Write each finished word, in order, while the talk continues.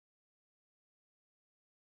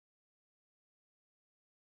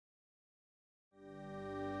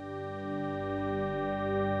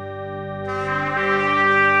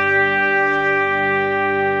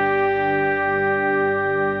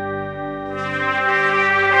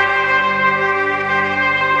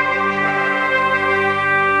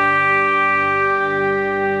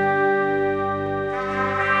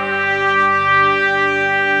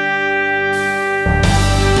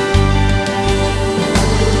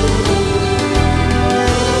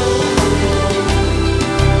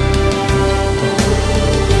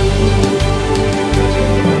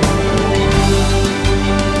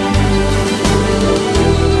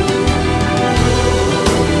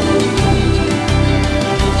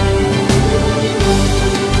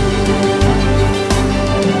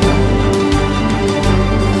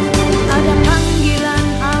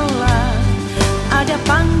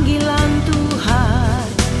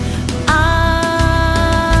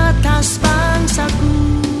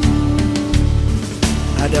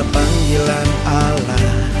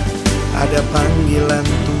ada panggilan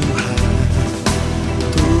Tuhan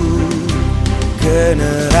untuk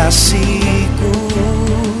generasiku.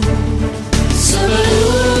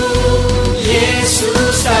 Sebelum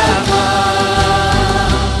Yesus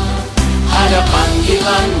datang, ada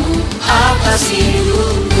panggilanmu atas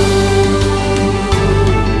hidupku.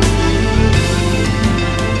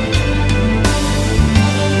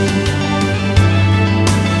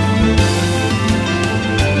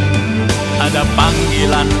 Ada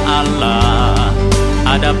panggilan Allah,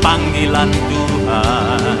 ada panggilan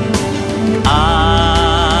Tuhan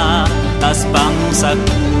atas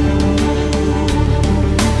bangsaku.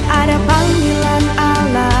 Ada panggilan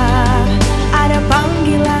Allah, ada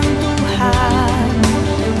panggilan Tuhan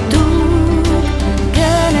untuk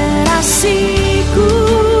generasiku.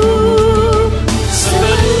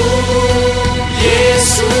 Sebelum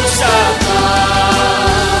Yesus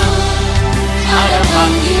datang, ada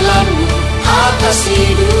panggilanmu atas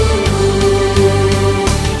hidupku.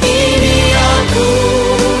 Ini aku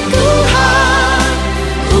Tuhan,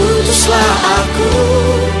 utuslah aku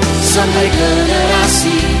sampai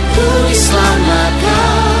generasiku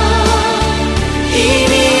diselamatkan.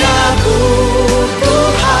 Ini aku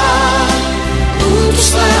Tuhan,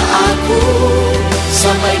 utuslah aku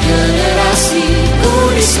sampai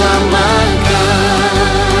generasiku diselamatkan.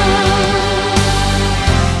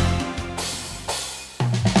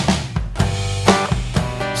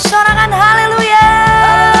 Sorakan haleluya.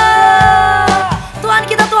 Tuhan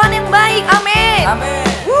kita Tuhan yang baik, amin. Amin.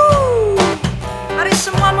 Mari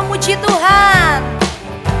semua memuji Tuhan.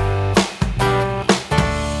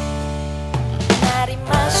 Mari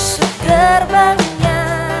masuk gerbangnya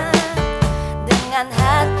dengan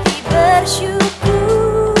hati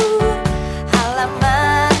bersyukur,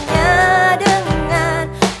 halamannya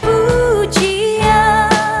dengan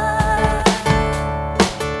pujian.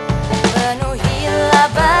 Penuhilah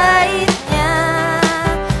baitnya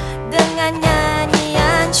dengan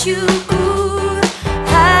nyanyian syukur,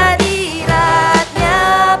 hadiratnya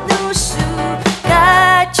penuh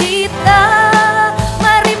sukacita.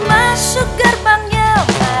 Mari masuk gerbangnya,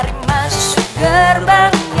 mari masuk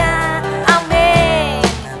gerbangnya, amin.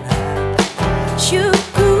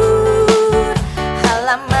 Syukur,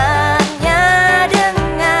 halamannya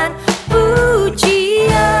dengan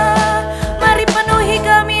pujian. Mari penuhi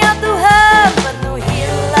kami ya Tuhan,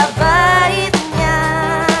 penuhilah baitnya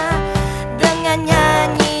dengan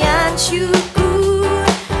nyanyian syukur,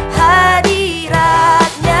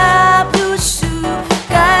 hadiratnya penuh sukacita.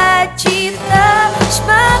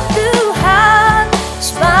 Sebab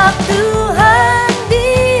Tuhan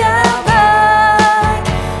Dia baik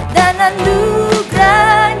dan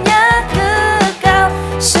anugerahnya kekal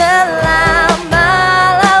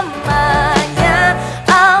selama-lamanya,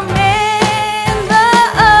 amin.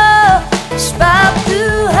 Sebab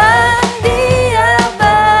Tuhan Dia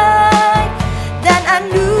baik dan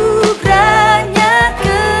anugerahnya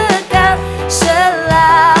kekal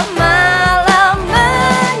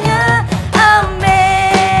selama-lamanya,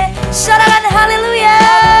 amin. Sorakan haleluya.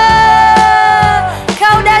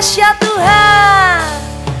 Kau dahsyat Tuhan.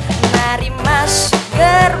 Mari masuk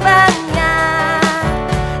gerbangnya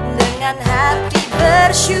dengan hati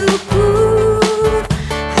bersyukur,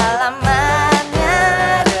 halamannya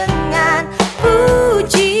dengan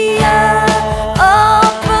pujian. Oh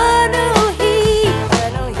penuhilah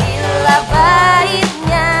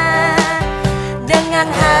baitnya dengan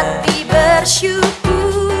hati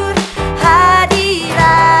bersyukur,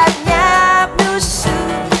 hadiratnya penuh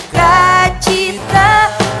sukacita.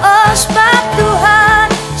 Oh sebab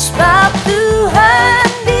Tuhan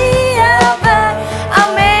Dia baik,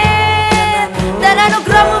 amin. Dan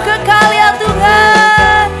anugerah-Mu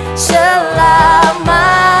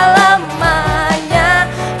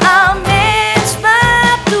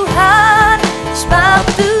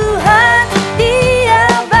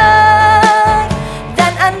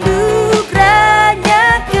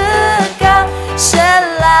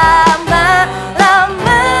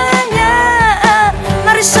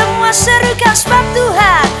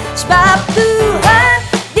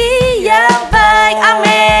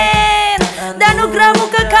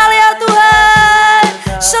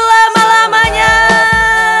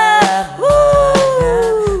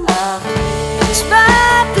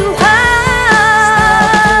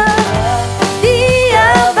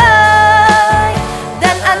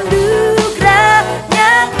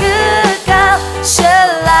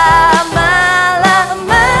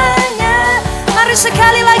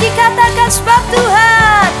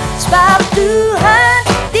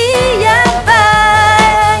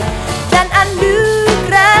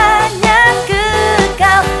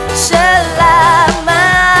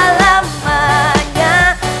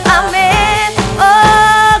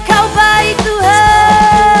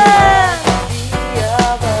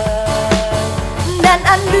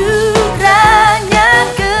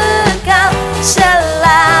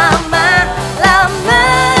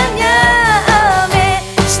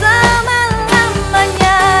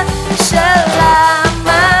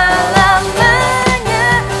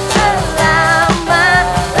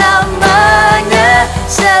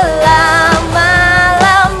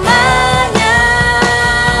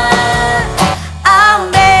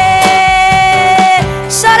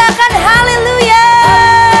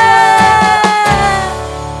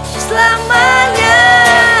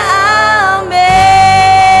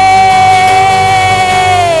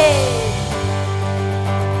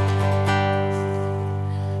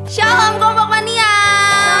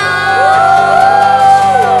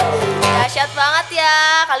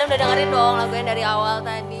kalian udah dengerin dong lagunya dari awal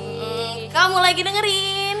tadi. Kamu lagi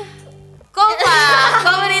dengerin Kompak,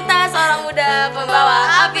 komunitas orang muda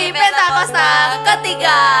pembawa api Pentakosta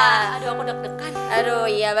ketiga. Aduh aku deg-degan. Aduh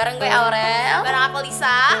iya, bareng gue Aurel, Bareng aku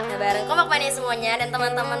Lisa. nah, bareng Kompak Mania semuanya dan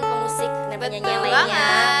teman-teman pemusik dan penyanyi yang Betul lainnya.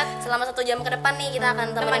 banget. Selama 1 jam ke depan nih kita akan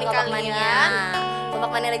Temani temenin Kompak kalian. Mania. Kompak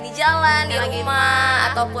Mania lagi di jalan, di Lagi rumah,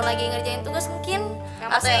 ataupun lagi ngerjain tugas mungkin.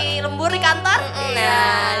 Masih lembur di kantor.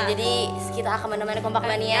 Nah, jadi kita akan menemani Kompak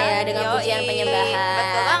Mania ya dengan Yoi, pujian penyembahan.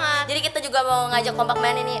 betul banget. Jadi kita juga mau ngajak Kompak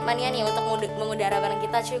Mania nih untuk mengudara bareng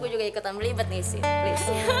kita. Cuy, gue juga ikutan belibet nih sih.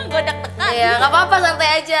 Gue deg-degan. Iya, nggak apa-apa, santai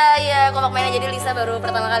aja. Ya, Kompak Mania jadi Lisa baru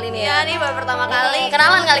pertama kali nih Ya ya. nih baru pertama kali.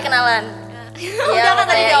 Kenalan kali kenalan. Udah kan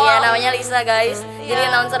tadi di Iya, awal. namanya Lisa guys. Jadi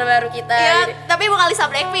Iya. announcer baru kita. Iya, Jadi- tapi bukan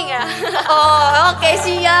Lisa Blackpink ya. Oh, oke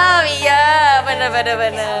siap. Iya,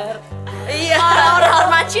 benar. Iya. Orang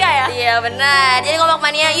Ormacia ya. Iya benar. Jadi Kompak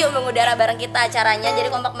Mania yuk mengudara bareng kita acaranya. Jadi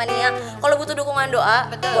Kompak Mania kalau butuh dukungan doa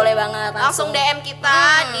Betul. boleh banget Langsung DM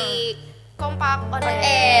kita di Kompak on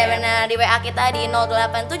air. benar di WA kita di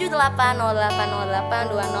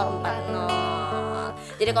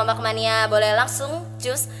 087808082040. Jadi Kompak Mania boleh langsung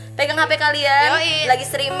cus pegang HP kalian Yoi. lagi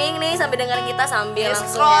streaming nih sambil dengerin kita sambil Ya, langsung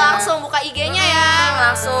scroll ya. langsung buka IG-nya ya.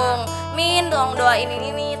 Langsung Min tolong doain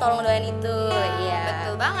ini tolong doain itu. Iya.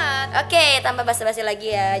 Betul banget. Oke, tanpa basa-basi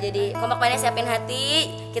lagi ya. Jadi Kompak Mania siapin hati,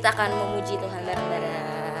 kita akan memuji Tuhan bareng-bareng.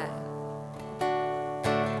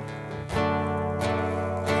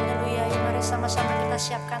 Haleluya, mari sama-sama kita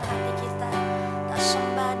siapkan hati kita. Kita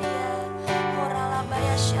sembah Dia.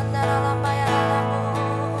 Oralabaya syandaralabaya ralamu.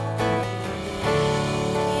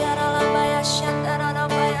 Yaralabaya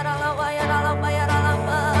syandaralabaya ralabaya ralabaya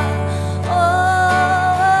ralaba.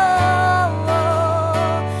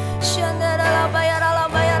 Syandaralabaya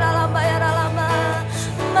ralabaya ralabaya ralaba.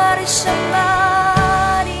 Mari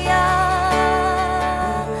sembah Dia.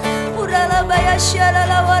 Uralabaya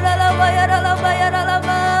syandaralabaya ralabaya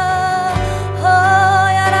ralaba. Oh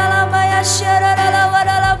ya ralabaya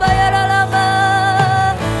syandaralabaya ralaba.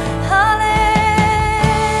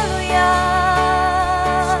 Haleluya.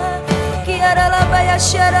 Kiaralabaya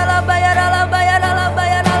syandaralabaya ralabaya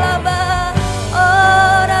ralabaya ralaba.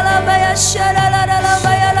 Oh ralabaya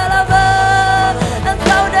syandaralabaya ralaba.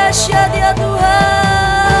 Engkau dahsyat ya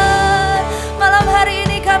Tuhan. Malam hari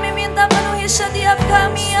ini kami minta penuhi setiap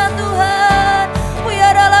kami ya Tuhan.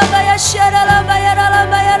 Uyaralabaya syaralabaya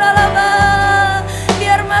ralabaya ralaba.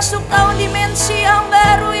 Biar masuk tahun dimensi yang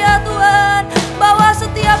baru ya Tuhan. Bawa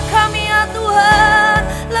setiap kami ya Tuhan.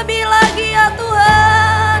 Lebih lagi ya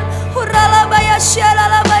Tuhan. Huralabaya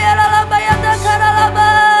syaralabaya ralabaya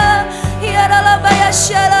takaralaba. Yaralabaya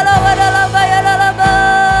syaralabaya ralabaya ralaba.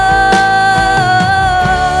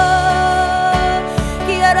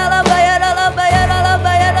 Yaralabaya ralabaya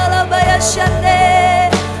ralabaya ralabaya syande.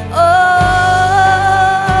 Oh,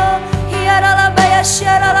 yaralabaya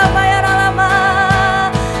syaralabaya ralama.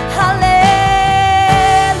 Haleluya.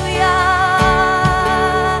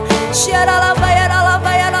 Syaralabaya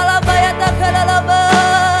ralabaya ralabaya takaralaba.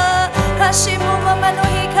 Kasih-Mu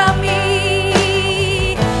memenuhi kami.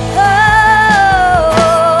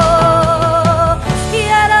 Oh,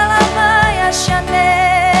 yaralabaya syande.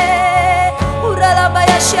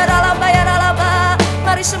 Uralabaya syaralabaya ralaba.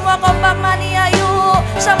 Mari semua Kompak Mania yuk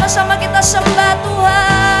sama-sama kita sembah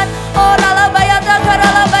Tuhan. Oh ralabaya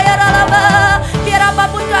takaralabaya ralaba. Biar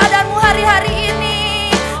apapun keadaanmu hari-hari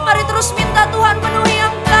ini, mari terus minta Tuhan penuhi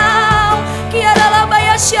engkau.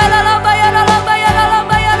 Kiaralabaya syaralabaya ralabaya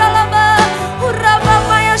ralabaya ralaba.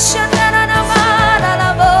 Urababaya syandananama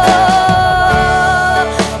ralabo.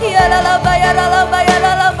 Yaralabaya ralabaya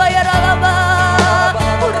ralabaya ralaba.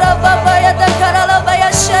 Urababaya takaralabaya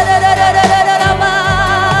syararararararaba.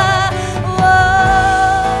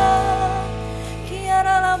 Wow.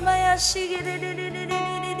 Kiaralabaya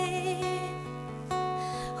sigidididididididi.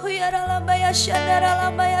 Huyaralabaya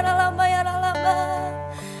syandaralabaya ralabaya ralaba.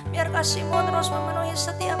 Biar kasih-Mu terus memenuhi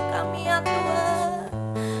setiap kami ya Tuhan.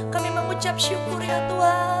 Kami mengucap syukur ya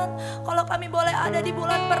Tuhan. Kalau kami boleh ada di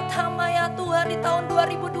bulan pertama ya Tuhan, di tahun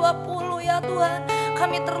 2020 ya Tuhan.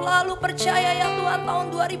 Kami terlalu percaya ya Tuhan,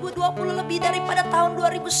 tahun 2020 lebih daripada tahun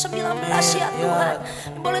 2019 ya Tuhan.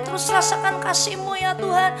 Kami boleh terus rasakan kasih-Mu ya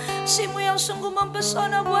Tuhan. Kasih-Mu yang sungguh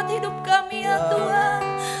mempesona buat hidup kami ya Tuhan.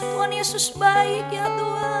 Tuhan Yesus baik ya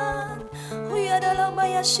Tuhan. Huya dalam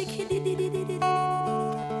baya sikididididididididi.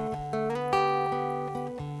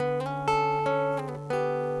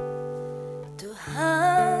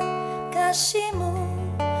 Tuhan, kasih-Mu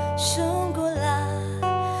sungguhlah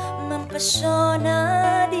mempesona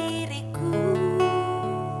diriku.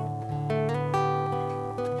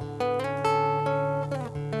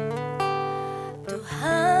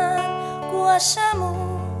 Tuhan, kuasa-Mu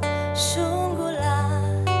sungguhlah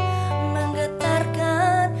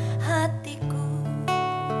menggetarkan hatiku.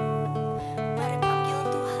 Mari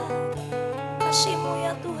panggil Tuhan, kasih-Mu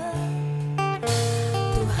ya Tuhan.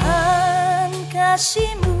 Tuhan,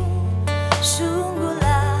 kasih-Mu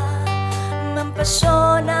sungguhlah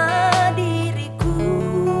mempesona diriku.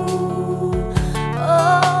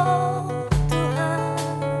 Oh Tuhan,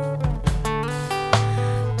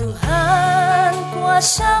 Tuhan,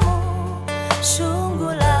 kuasa-Mu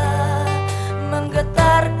sungguhlah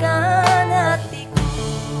menggetarkan hatiku.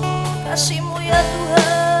 Kasih-Mu ya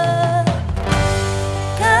Tuhan,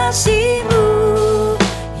 kasih-Mu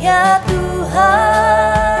ya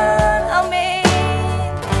Tuhan,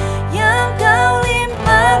 amin, yang Kau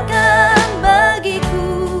limpahkan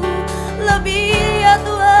bagiku, lebih ya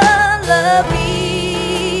Tuhan,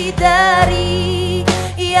 lebih dari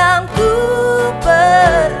yang ku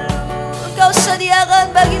perlu. Engkau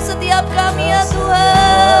sediakan bagi setiap kami ya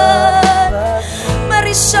Tuhan.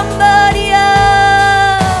 Mari sembah Dia,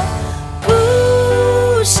 ku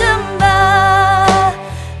sembah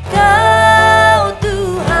Kau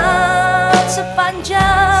Tuhan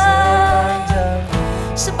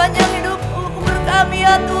sepanjang hidup umur kami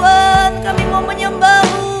ya Tuhan. Kami mau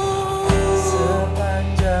menyembah-Mu.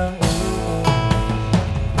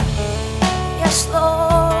 Yes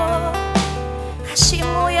Lord,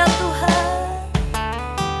 kasih-Mu ya Tuhan.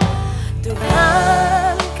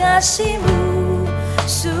 Tuhan, kasih-Mu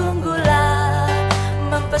sungguhlah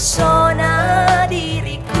mempesona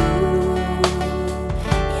diriku.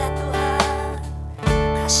 Ya Tuhan,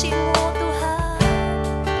 kasih-Mu Tuhan.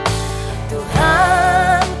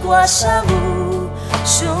 Tuhan, kuasa-Mu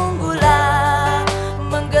sungguhlah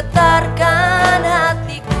menggetarkan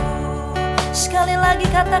hatiku. Sekali lagi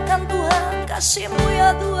katakan Tuhan, kasih-Mu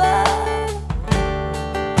ya Tuhan.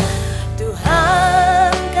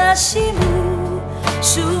 Tuhan, kasih-Mu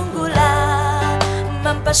sungguhlah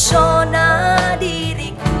mempesona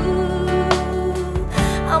diriku.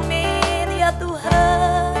 Amin ya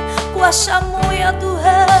Tuhan, kuasa-Mu ya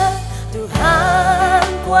Tuhan. Tuhan,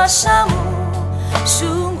 kuasa-Mu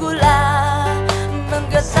sungguhlah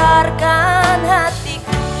menggetarkan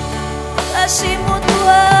hatiku. Kasih-Mu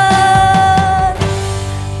Tuhan,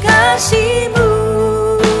 kasih-Mu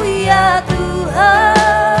ya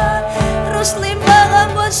Tuhan, terus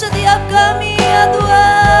limpahkan buat setiap kami ya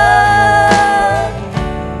Tuhan,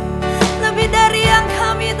 lebih dari yang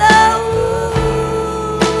kami tahu,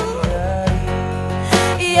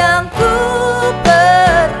 yang ku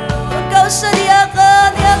perlu Engkau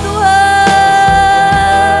sediakan ya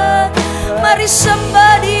Tuhan. Mari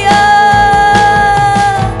sembah Dia,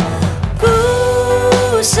 ku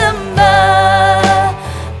sembah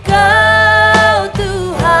Kau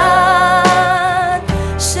Tuhan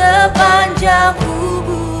sepanjang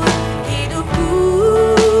umur hidupku,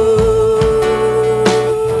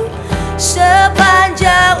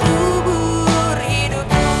 sepanjang umur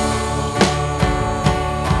hidupku.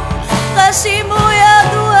 Kasih-Mu ya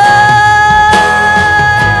Tuhan,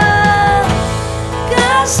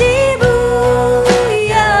 kasih-Mu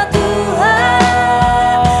ya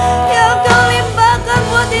Tuhan, yang Kau limpahkan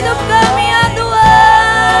buat hidup kami ya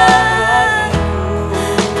Tuhan.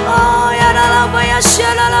 Oh ya dalam ya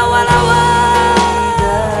syalala walawa,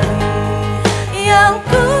 yang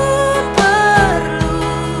ku perlu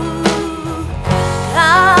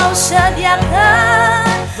Kau sediakan.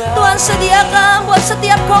 Tuhan sediakan buat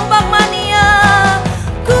setiap kompak mania.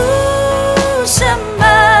 Ku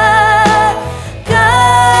sembah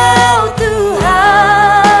Kau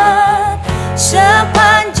Tuhan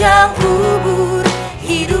sepanjang umur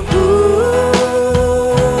hidupku,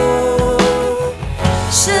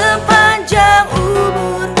 sepanjang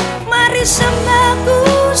umur. Mari sembah, ku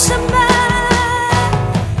sembah,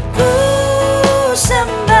 ku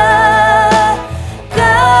sembah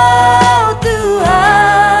Kau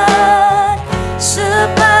Tuhan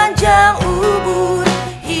sepanjang umur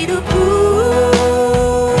hidupku,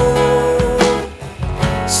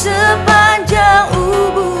 sepanjang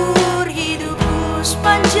umur hidupku,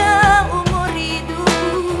 sepanjang umur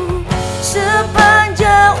hidupku,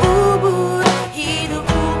 sepanjang umur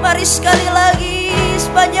hidupku. Mari sekali lagi,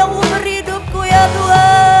 sepanjang umur hidupku ya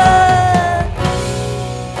Tuhan.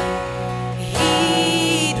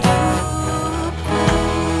 Hidupku,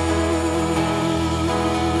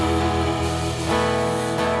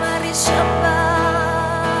 mari sembah.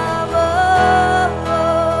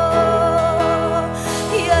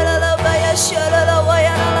 Ya lalaba ya syalala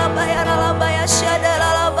ya lalaba ya lalaba ya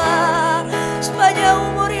syadalalaba. Sepanjang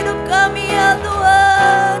umur hidup kami ya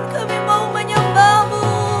Tuhan, kami mau menyembah-Mu,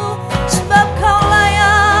 sebab Kau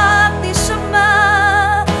layak,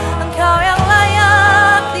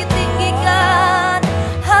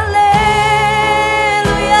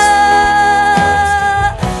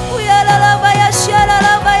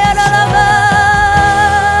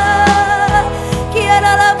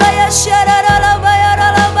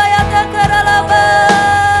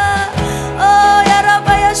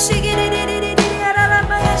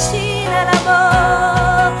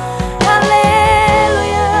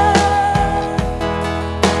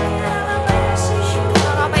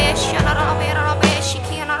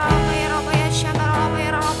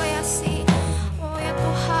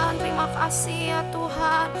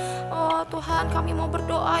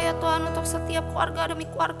 berdoa ya Tuhan untuk setiap keluarga demi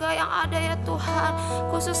keluarga yang ada ya Tuhan,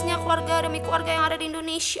 khususnya keluarga demi keluarga yang ada di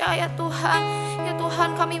Indonesia ya Tuhan. Ya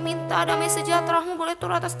Tuhan, kami minta damai sejahtera-Mu boleh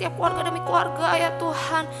turun atas setiap keluarga demi keluarga ya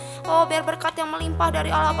Tuhan. Oh, biar berkat yang melimpah dari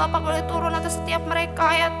Allah Bapa boleh turun atas setiap mereka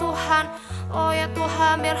ya Tuhan. Oh ya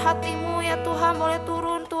Tuhan, biar hati-Mu ya Tuhan boleh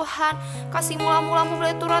turun Tuhan. Kasih mula-mula-Mu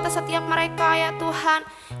boleh turun atas setiap mereka ya Tuhan.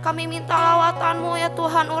 Kami minta lawatan-Mu ya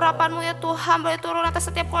Tuhan, urapan-Mu ya Tuhan boleh turun atas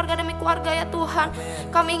setiap keluarga demi keluarga ya Tuhan.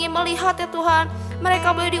 Kami ingin melihat ya Tuhan,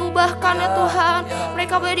 mereka boleh diubahkan ya Tuhan,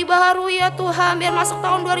 mereka boleh dibaharui ya Tuhan. Biar masuk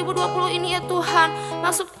tahun 2020 ini ya Tuhan,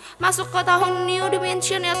 masuk ke tahun new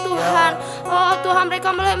dimension ya Tuhan. Oh Tuhan,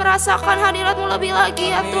 mereka boleh merasakan hadirat-Mu lebih lagi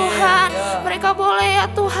ya Tuhan. Mereka boleh ya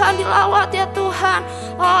Tuhan dilawat ya Tuhan.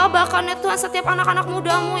 Oh bahkan ya Tuhan, setiap anak-anak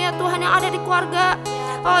muda-Mu ya Tuhan yang ada di keluarga,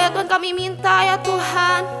 oh ya Tuhan, kami minta ya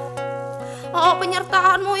Tuhan, oh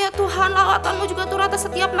penyertaan-Mu ya Tuhan, lawatan-Mu juga turun atas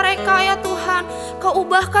setiap mereka ya Tuhan. Kau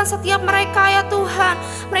ubahkan setiap mereka ya Tuhan,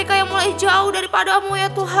 mereka yang mulai jauh daripada-Mu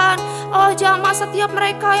ya Tuhan. Oh jamah setiap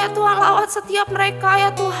mereka ya Tuhan, lawat setiap mereka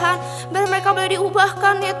ya Tuhan, biar mereka boleh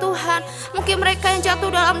diubahkan ya Tuhan. Mungkin mereka yang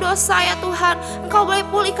jatuh dalam dosa ya Tuhan, Engkau boleh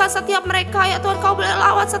pulihkan setiap mereka ya Tuhan, Kau boleh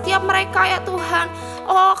lawat setiap mereka ya Tuhan.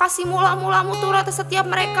 Oh kasih mula-mula-Mu turun atas setiap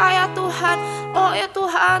mereka ya Tuhan. Oh ya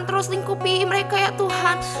Tuhan, terus lingkupi mereka ya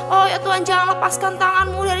Tuhan. Oh ya Tuhan, jangan lepaskan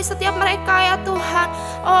tangan-Mu dari setiap mereka ya Tuhan.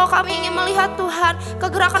 Oh kami ingin melihat Tuhan,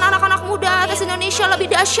 kegerakan anak-anak muda atas Indonesia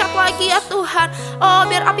lebih dahsyat lagi ya Tuhan. Oh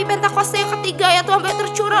biar api Pentakosta yang ketiga ya Tuhan boleh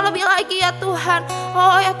tercurah lebih lagi ya Tuhan.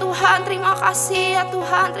 Oh ya Tuhan, terima kasih ya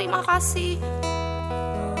Tuhan, terima kasih.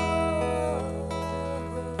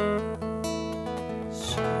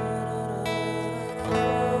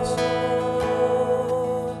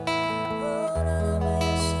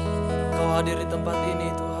 Hadir di tempat ini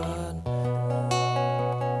Tuhan,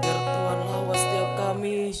 biar Tuhan lawat setiap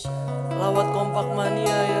kami, lawat kompak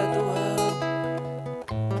mania ya Tuhan.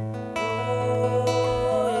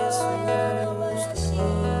 Oh Yesus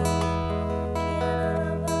Tuhan,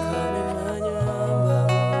 kami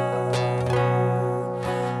menyembah-Mu.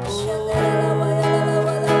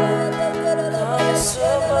 Kami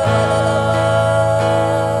sembah,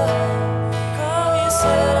 kami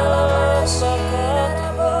sembah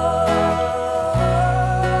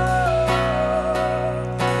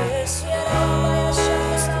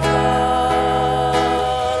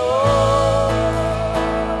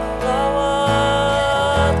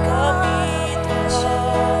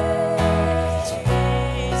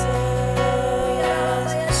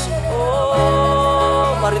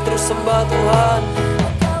sembah Tuhan,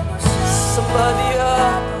 sembah Dia.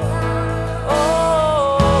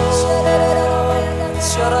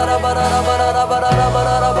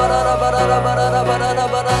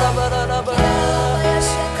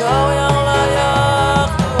 Kau yang layak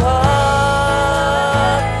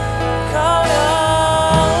Tuhan, Kau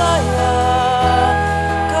yang layak,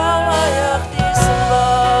 Kau layak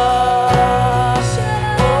disembah.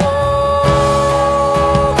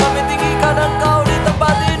 Oh, kami tinggikan Engkau di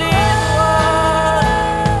tempat ini.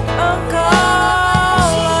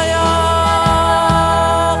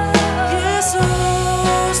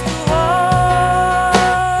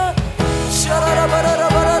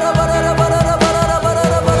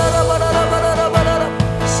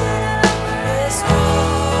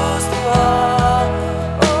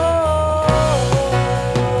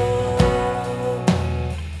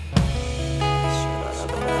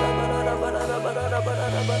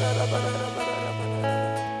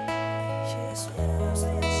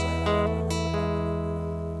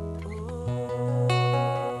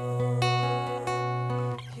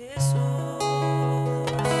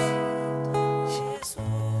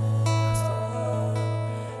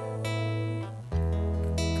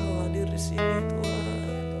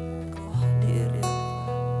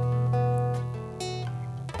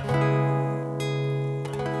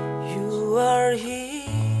 You are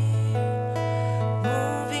here,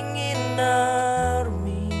 moving in our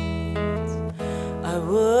midst. I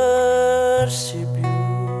worship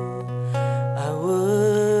you, I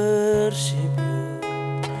worship you.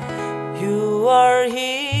 You are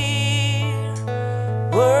here,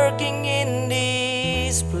 working in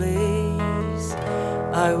this place.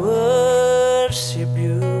 I worship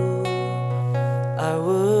you, I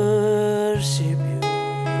worship you.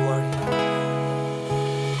 You are here,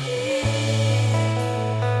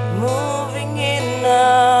 moving in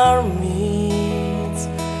our midst.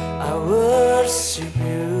 I worship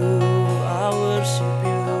you, I worship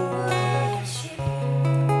you.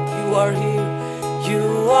 You are here,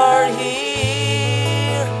 you are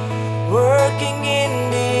here, working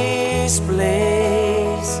in this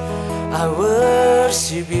place. I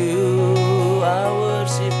worship you, I worship you.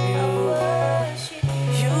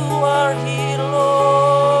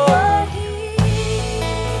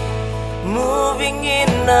 moving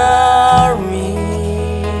in our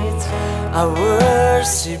midst. I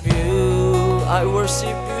worship you, I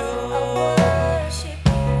worship you.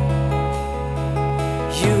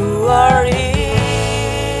 You are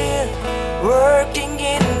here, working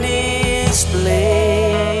in this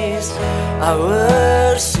place. I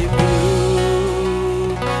worship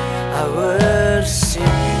you, I worship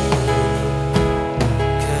you.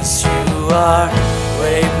 'Cause you are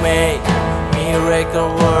waymaker,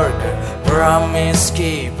 miracle worker, promise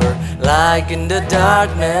keeper. Like in the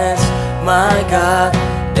darkness, my God,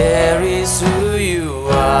 there is who you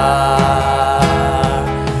are.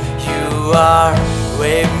 You are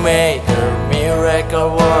waymaker,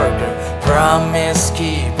 miracle worker, promise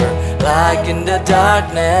keeper. Like in the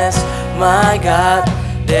darkness, my God,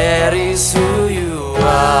 there is who you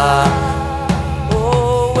are.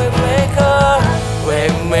 Oh, waymaker,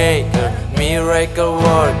 waymaker, miracle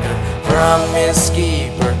worker, promise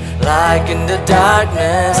keeper. Like in the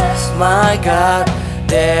darkness, my God,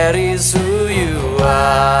 there is who you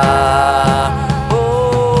are.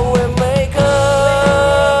 Oh, waymaker,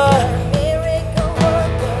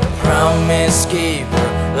 promise keeper.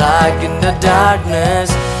 Like in the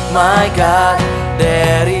darkness, my God,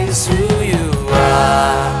 there is who you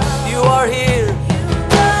are. You are here,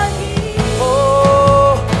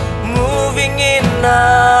 oh, moving in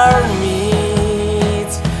our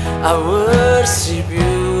midst. I worship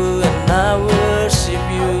you and I worship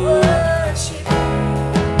you.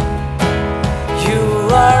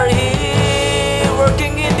 You are here,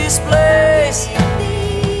 working in this place,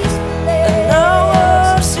 and I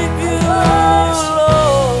worship you,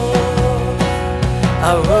 Lord.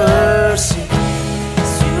 I worship you,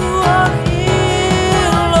 'cause you are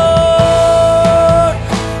here, Lord,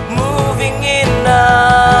 moving in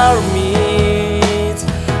our midst.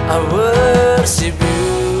 I worship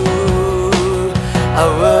you, I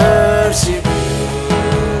worship you.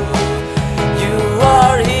 You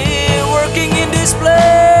are here, working in this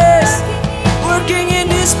place, working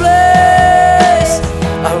in this place.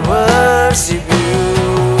 I worship you,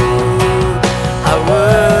 I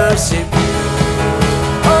worship you.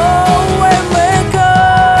 Oh,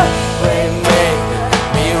 waymaker, waymaker,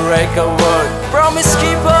 miracle work, promise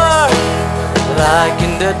keeper. Like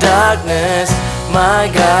in the darkness, my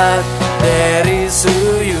God, there is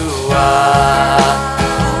who you are.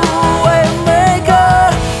 Ooh,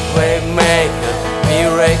 waymaker, waymaker,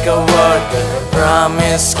 miracle worker,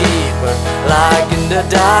 promise keeper. Like in the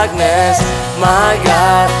darkness, my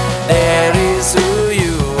God, there is who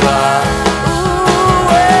you are. Ooh,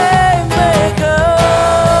 waymaker,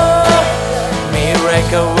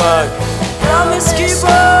 miracle worker, promise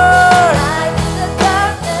keeper.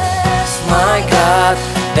 My God,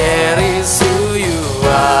 there is who you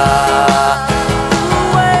are.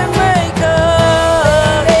 Waymaker,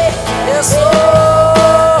 yes,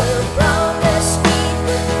 Lord.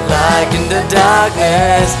 Like in the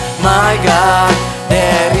darkness, my God,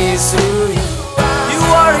 there is who you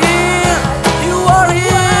are here. You are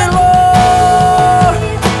here, Lord,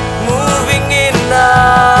 moving in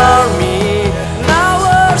our midst. And I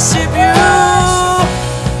worship you,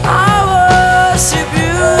 I worship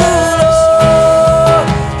you, Lord.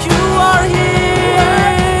 You are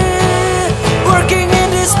here, working in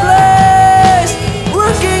this place,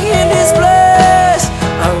 working in this place.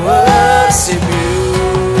 I worship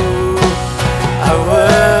you, I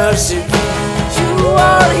worship you. You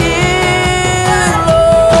are here,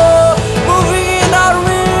 Lord, moving in our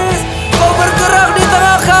midst. Kau bergerak di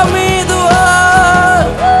tengah kami, Tuhan.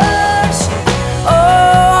 Oh,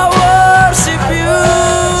 I worship you,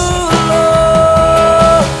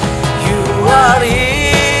 Lord. You are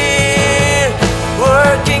here,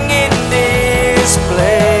 working in this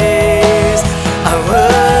place. I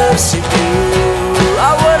worship you,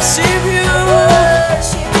 I worship you.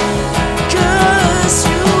 'Cause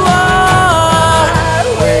you are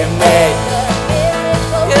waymaker,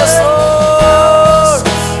 yes, Lord.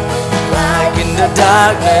 Like in the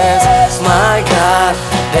darkness, my God,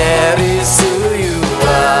 there is who you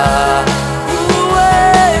are. Ooh,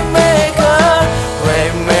 waymaker,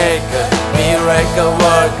 waymaker, miracle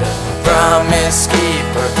worker, promise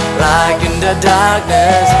keeper. Like in the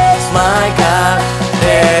darkness, my God,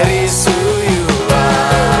 there is who you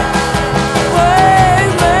are.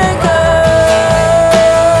 Waymaker,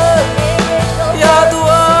 ya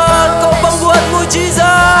Tuhan, Kau pembuat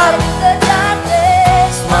mujizat.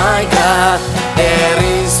 My God, there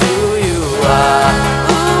is who you are.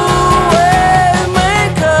 Ooh,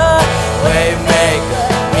 waymaker, waymaker,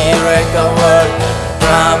 miracle worker,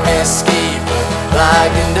 promise keeper.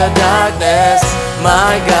 Like in the darkness,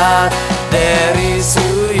 my God, there is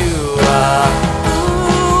who you are.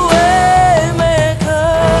 Ooh, waymaker.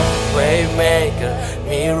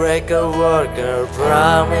 miracle worker,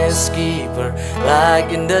 promise keeper,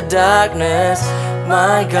 light in the darkness.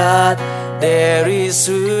 My God, there is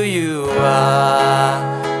who you are.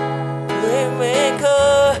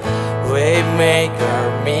 Waymaker,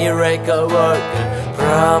 waymaker, miracle worker,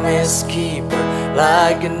 promise keeper,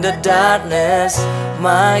 light in the darkness.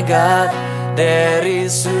 My God, there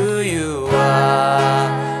is who you are.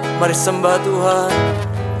 Mari sembah Tuhan,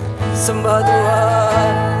 sembah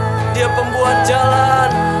Tuhan. Dia pembuat jalan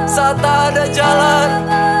saat tak ada jalan.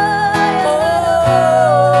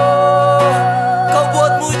 Oh, Kau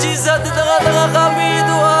buat mujizat di tengah-tengah kami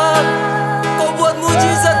Tuhan. Kau buat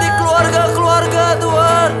mujizat di keluarga-keluarga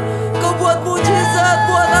Tuhan. Kau buat mujizat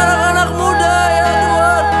buat anak-anak muda ya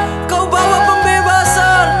Tuhan. Kau bawa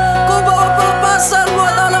pembebasan, Kau bawa pelepasan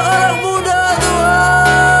buat anak-anak muda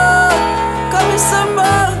Tuhan. Kami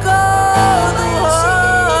sembah Kau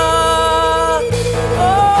Tuhan.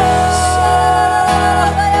 Oh,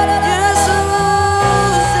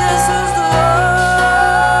 Yesus, Yesus Tuhan.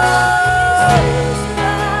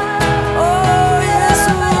 Oh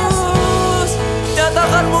Yesus,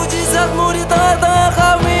 nyatakan mujizat-Mu di tengah-tengah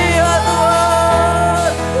kami ya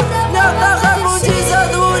Tuhan. Nyatakan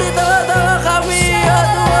mujizat-Mu di tengah-tengah kami ya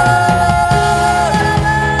Tuhan.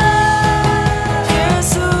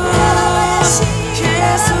 Yesus,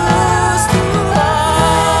 Yesus Tuhan.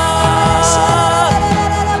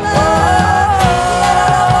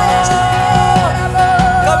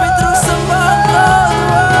 Kami terus sembah Kau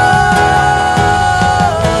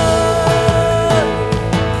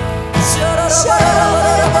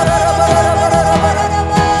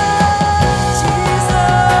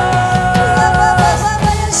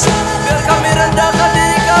Biar kami rendahkan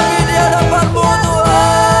diri kami di hadapan-Mu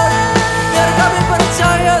Tuhan. Biar kami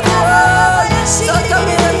percaya Tuhan. Saat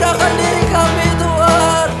kami rendahkan diri kami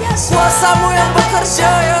Tuhan, kuasa-Mu yang bekerja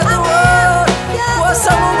ya Tuhan.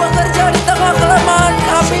 Kuasa-Mu bekerja di tengah kelemahan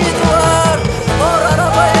kami Tuhan. Oh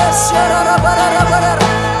Rarabaya Syararabararabarar.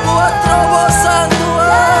 Buat terobosan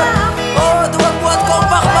Tuhan. Oh Tuhan, buat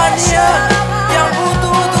kompak mania yang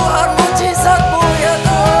butuh Tuhan mujizat-Mu ya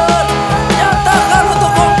Tuhan. Nyatakan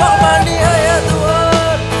untuk kompak mania ya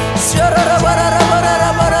Tuhan.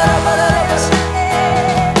 Syararabararabararabararabar.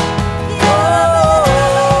 Oh,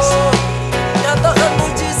 nyatakan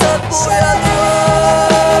mujizat-Mu ya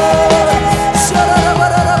Tuhan.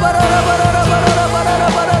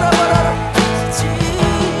 Syararabararabararabararabararabar. Jesus.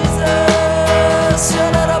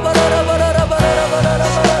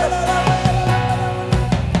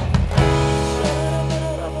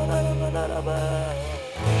 Syararabararabararabararabar.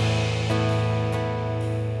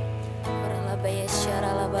 Oralabaya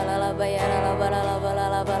syaralabalalabaya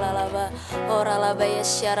ralabalalabalalaba. Oralabaya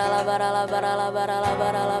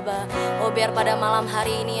syaralabaralabaralabaralabaralaba. Oh biar pada malam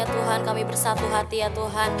hari ini ya Tuhan kami bersatu hati ya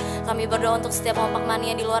Tuhan. Kami berdoa untuk setiap kompak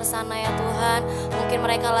mania di luar sana ya Tuhan. Mungkin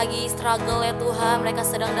mereka lagi struggle ya Tuhan. Mereka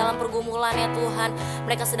sedang dalam pergumulan ya Tuhan.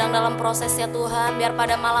 Mereka sedang dalam proses ya Tuhan. Biar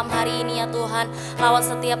pada malam hari ini ya Tuhan, lawat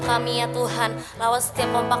setiap kami ya Tuhan. Lawat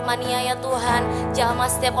setiap kompak mania ya Tuhan. Jamah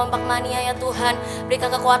setiap kompak mania ya Tuhan.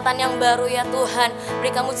 Berikan kekuatan yang baru ya Tuhan.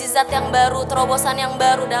 Berikan mujizat yang baru, terobosan yang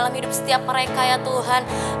baru dalam hidup setiap mereka ya Tuhan.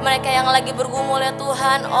 Mereka yang lagi bergumul ya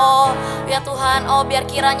Tuhan. Oh ya Tuhan, oh biar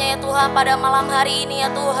kiranya ya Tuhan pada malam hari ini ya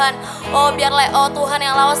Tuhan. Oh biar Tuhan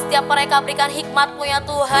yang lawat setiap mereka, berikan hikmat-Mu ya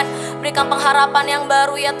Tuhan. Berikan pengharapan yang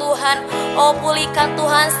baru ya Tuhan. Oh pulihkan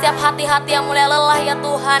Tuhan setiap hati-hati yang mulai lelah ya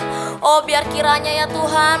Tuhan. Oh biar kiranya ya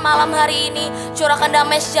Tuhan malam hari ini curahkan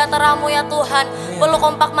damai sejahtera-Mu ya Tuhan. Peluk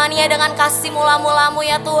kompak mania dengan kasih mula-mula-Mu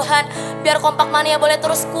ya Tuhan. Biar kompak mania boleh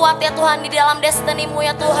terus kuat ya Tuhan di dalam destiny-Mu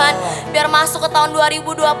ya Tuhan. Biar masuk ke tahun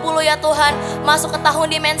 2020 ya Tuhan. Masuk ke tahun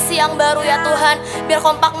dimensi yang baru ya Tuhan. Biar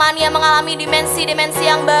kompak mania mengalami dimensi-dimensi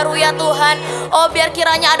yang baru ya Tuhan. Oh biar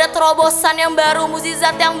kiranya ada terobosan yang baru,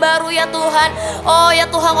 mukjizat yang baru ya Tuhan. Oh ya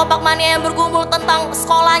Tuhan, kompak mania yang bergumul tentang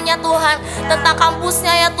sekolahnya Tuhan, tentang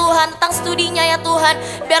kampusnya ya Tuhan, tentang studinya ya Tuhan.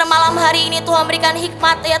 Biar malam hari ini Tuhan berikan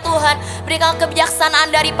hikmat ya Tuhan. Berikan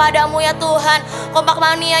kebijaksanaan daripada-Mu ya Tuhan. Kompak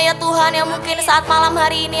mania ya Tuhan yang mungkin saat malam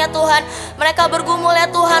hari ini ya Tuhan mereka bergumul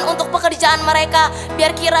ya Tuhan untuk pekerjaan mereka.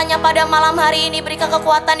 Biar kiranya pada malam hari ini berikan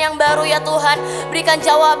kekuatan yang baru ya Tuhan. Berikan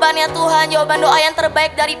jawaban ya Tuhan, jawaban doa yang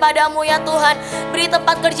terbaik daripada-Mu ya Tuhan. Beri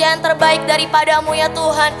tempat kerja yang terbaik daripada-Mu ya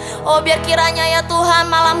Tuhan. Oh biar kiranya ya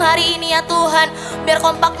Tuhan malam hari ini ya Tuhan, biar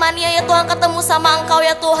kompak mania ya Tuhan ketemu sama Engkau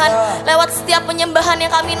ya Tuhan. Lewat setiap penyembahan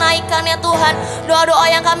yang kami naikkan ya Tuhan, doa-doa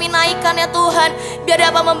yang kami naikkan ya Tuhan,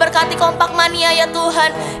 biar dapat memberkati kompak mania ya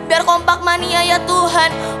Tuhan. Biar kompak mania ya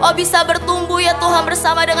Tuhan, oh bisa bertumbuh ya Tuhan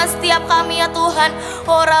bersama dengan setiap kami ya Tuhan.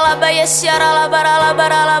 Oh ralaba ya syaralaba ralaba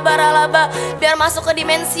ralaba ralaba. Biar masuk ke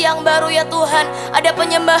dimensi yang baru ya Tuhan. Ada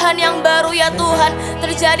penyembahan yang baru ya Tuhan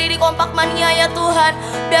terjadi di Kompak Mania ya Tuhan.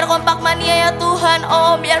 Biar Kompak Mania ya Tuhan,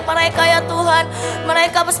 oh biar mereka ya Tuhan,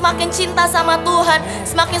 mereka semakin cinta sama Tuhan,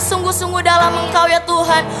 semakin sungguh-sungguh dalam Engkau ya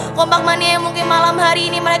Tuhan. Kompak Mania yang mungkin malam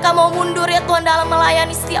hari ini mereka mau mundur ya Tuhan dalam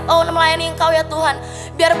melayani setiap melayani Engkau ya Tuhan.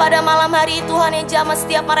 Biar pada malam hari Tuhan yang jamah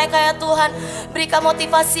setiap mereka ya Tuhan, berikan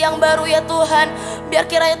motivasi yang baru ya Tuhan. Biar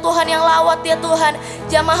kiranya Tuhan yang lawat ya Tuhan,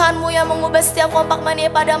 jamahan-Mu yang mengubah setiap Kompak Mania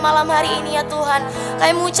pada malam hari ini ya Tuhan.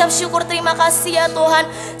 Kami mengucap syukur terima kasih ya Tuhan.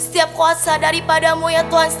 Setiap kuasa daripada-Mu ya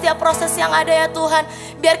Tuhan, setiap proses yang ada ya Tuhan.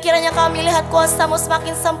 Biar kiranya kami lihat kuasa-Mu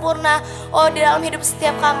semakin sempurna, oh di dalam hidup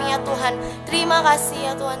setiap kami ya Tuhan. Terima kasih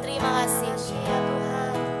ya Tuhan, terima kasih ya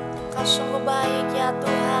Tuhan. Kau sungguh baik ya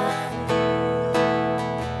Tuhan.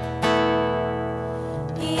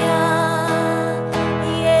 Ya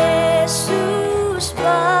Yesus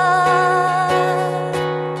baik,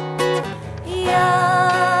 ya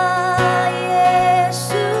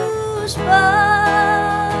Yesus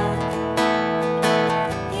baik,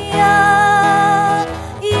 ya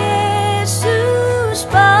Yesus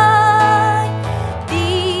baik,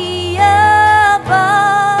 Dia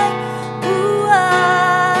baik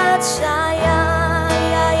buat saya.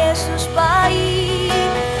 Ya Yesus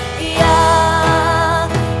baik, ya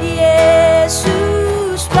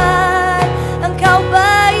Yesus baik, Engkau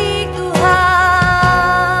baik Tuhan.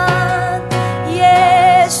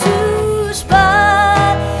 Yesus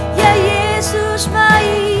baik, ya Yesus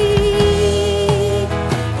baik,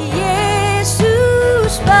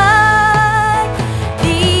 Yesus baik,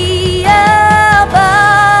 Dia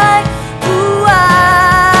baik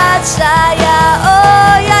buat saya.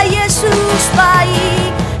 Oh ya Yesus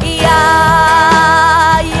baik, ya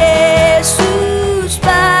Yesus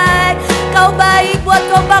baik, Kau baik buat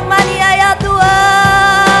Kompak Mania ya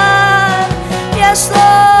Tuhan. Yes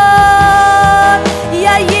Lord,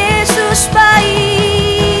 ya Yesus baik,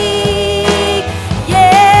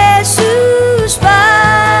 Yesus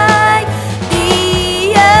baik,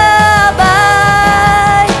 Dia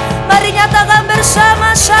baik. Mari nyatakan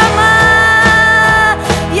bersama-sama,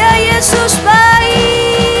 ya Yesus baik.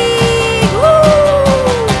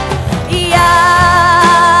 Ya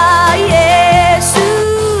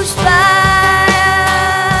Yesus baik,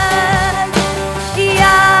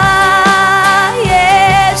 ya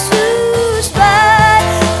Yesus baik,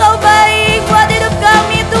 Kau baik buat hidup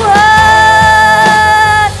kami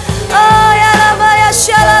Tuhan. Oh ya Rabba ya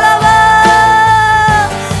Syalalaba,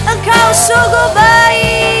 Engkau sungguh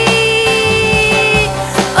baik.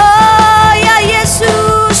 Oh ya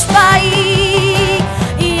Yesus baik,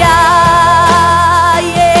 ya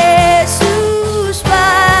Yesus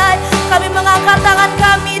baik. Kami mengangkat tangan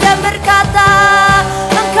kami dan berkata,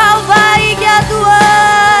 Engkau baik ya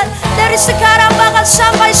Tuhan, dari sekarang bahkan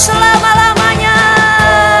sampai selama-lamanya.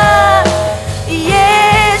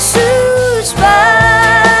 Yesus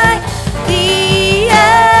baik,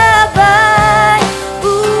 Dia baik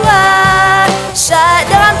buat saya.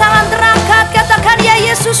 Dengan tangan terangkat katakan, ya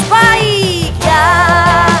Yesus baik, ya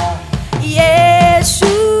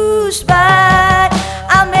Yesus baik.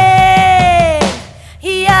 Amin.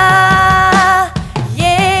 Ya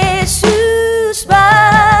Yesus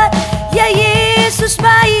baik, ya Yesus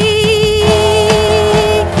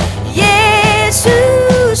baik,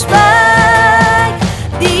 Yesus baik,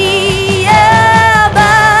 Dia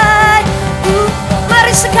baik.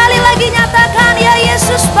 Mari sekali lagi nyatakan, ya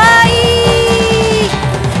Yesus baik,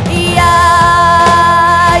 ya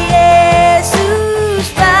Yesus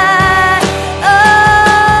baik.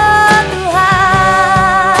 Oh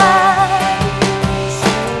Tuhan,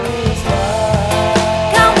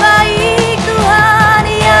 Kau baik Tuhan.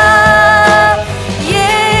 Ya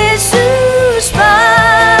Yesus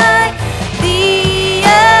baik,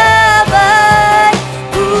 Dia baik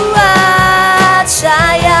buat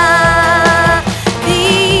saya.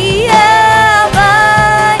 Dia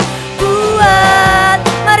baik buat.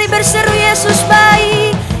 Mari berseru, Yesus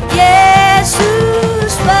baik,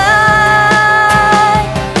 Yesus baik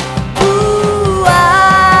buat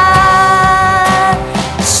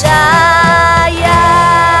saya.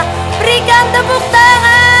 Berikan tepuk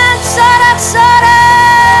tangan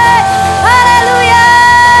sorak-sorai. Haleluya.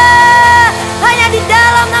 Hanya di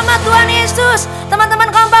dalam nama Tuhan Yesus.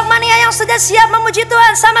 Teman-teman Kompak Mania yang sudah siap memuji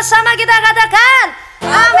Tuhan, sama-sama kita katakan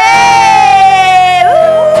amin.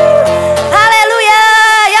 Haleluya.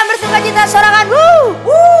 Yang bersukacita sorakan.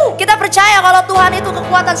 Kita percaya kalau Tuhan itu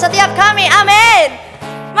kekuatan setiap kami. Amin.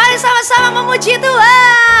 Mari sama-sama memuji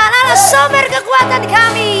Tuhan. Allah sumber kekuatan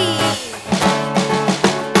kami.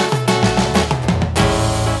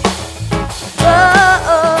 Oh,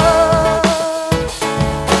 oh.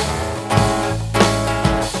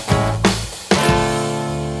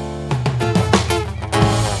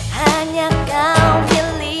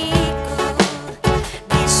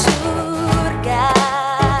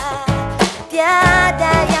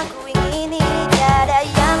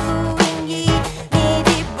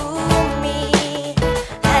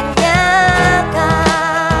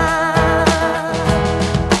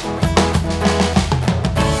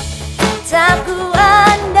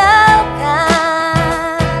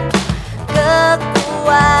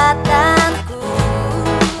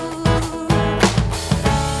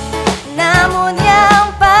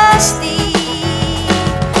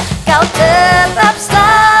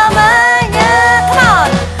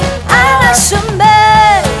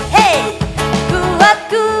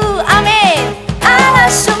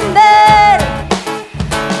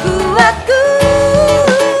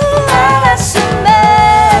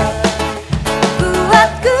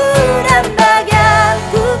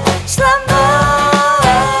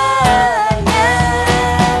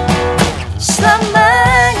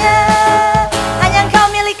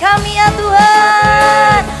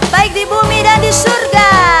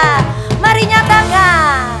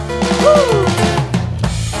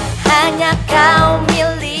 hanya Kau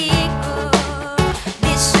milikku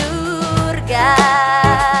di surga.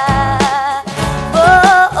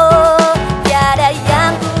 Oh, oh, tiada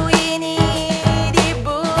yang ku ini di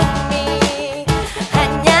bumi,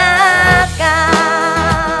 hanya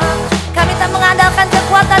Kau. Kami tak mengandalkan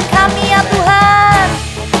kekuatan kami ya Tuhan,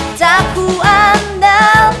 tak ku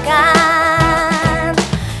andalkan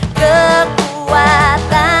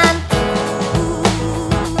kekuatanku,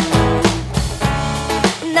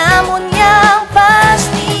 namun yang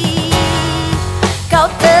pasti Kau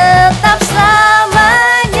tetap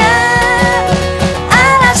selamanya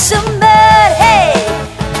Allah sumber, hey,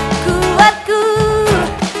 kuatku,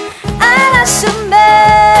 Allah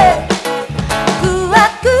sumber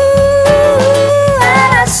kuatku,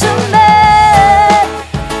 Allah sumber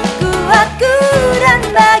kuatku dan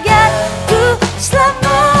bagianku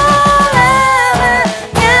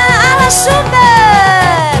selama-lamanya. Allah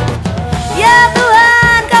sumber, ya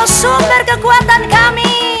Tuhan, Kau sumber kekuatan kami.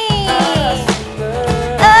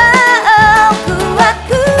 Oh,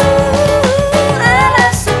 kuatku, Allah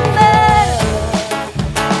sumber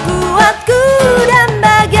kuatku dan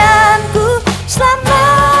bagianku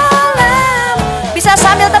selama-lamanya. Bisa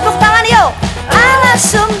sambil tepuk tangan yuk. Allah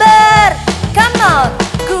sumber, come on.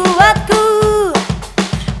 Kuatku,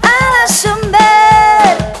 Allah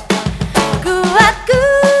sumber kuatku,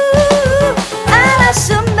 Allah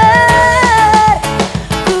sumber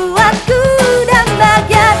kuatku dan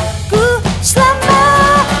bagianku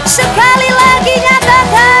selama. Sekali lagi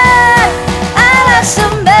nyatakan Allah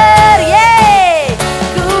sumber, yeah,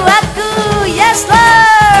 kuatku, yes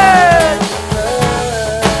Lord,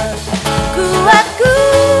 kuatku,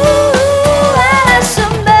 Allah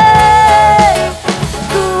sumber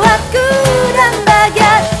kuatku dan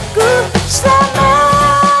bagianku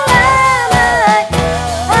selama-lamanya,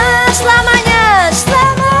 selamanya,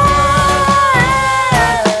 selamanya,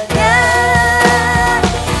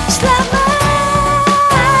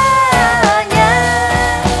 selamanya,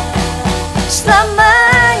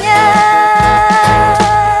 selamanya.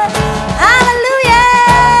 Haleluya.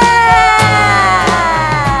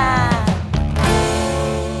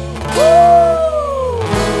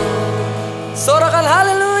 Sorakan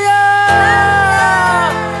haleluya.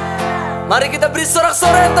 Mari kita beri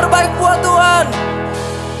sorak-sorai yang terbaik buat Tuhan.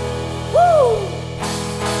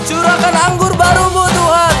 Curahkan anggur barumu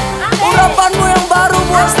Tuhan, urapanmu yang baru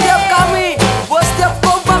buat setiap kami, buat setiap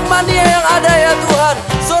kompak mania yang ada ya Tuhan.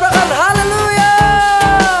 Sorakan haleluya.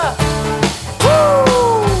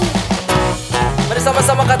 Mari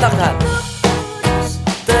sama-sama katakan.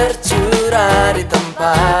 Tercurah di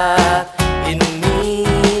tempat ini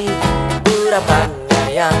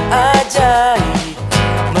urapannya yang ajaib,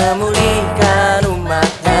 memulihkan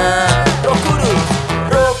umatnya. Roh Kudus,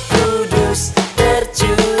 Roh Kudus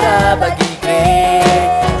tercurah bagi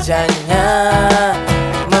gerejanya,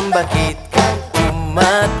 membangkitkan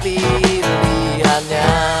umat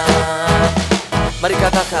pilihannya. Mari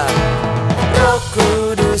katakan. Roh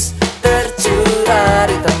Kudus tercurah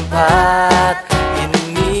di tempat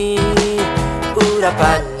ini,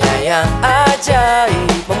 urapannya yang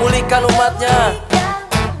ajaib, memulihkan umatnya.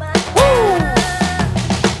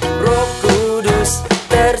 Roh Kudus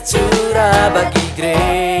tercurah bagi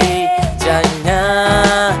gerejanya,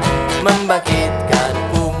 membangkitkan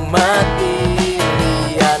umat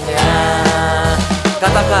pilihannya.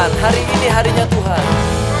 Katakan, hari ini harinya Tuhan,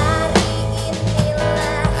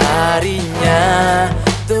 harinya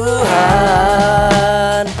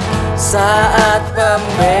Tuhan, saat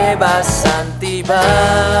pembebasan tiba.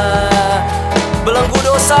 Belenggu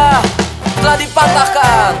dosa telah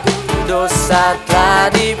dipatahkan, dosa telah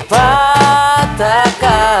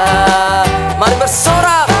dipatahkan. Mari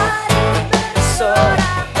bersorak,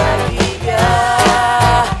 sorak bagi Dia.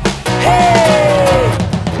 Hey,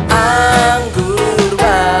 anggur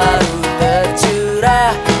baru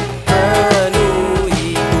tercurah,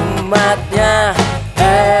 penuhi umatnya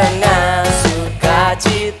dengan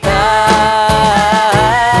sukacita.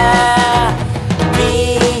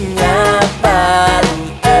 Minyak baru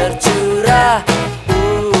tercurah,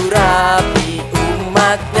 urapi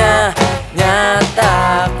umatnya,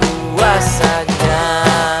 nyata kuasanya.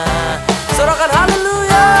 Sorakan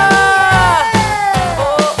haleluya.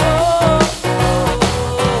 Oh, oh, oh.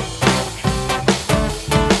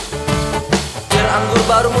 Biar anggur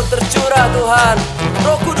barumu tercurah Tuhan.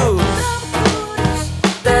 Roh Kudus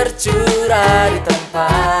tercurah di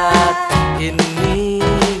tempat ini,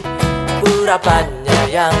 urapannya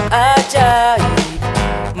yang ajaib,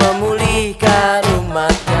 memulihkan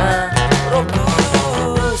umatnya. Roh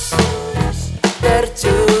Kudus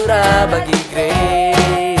tercurah bagi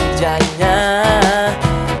gerejanya,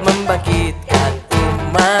 membangkitkan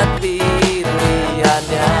umat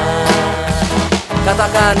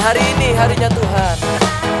nyatakan hari ini harinya Tuhan.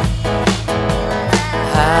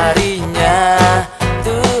 Harinya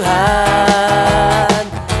Tuhan,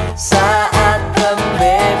 saat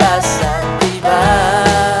pembebasan tiba.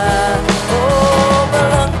 Oh,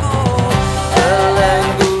 belenggu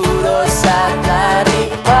dosa tak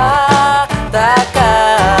dipatahkan.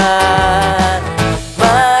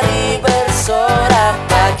 Mari bersorak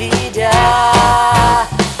pagi dah.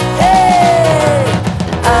 Hey,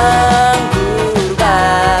 anggur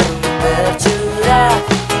baru tercurah,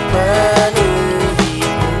 penuhi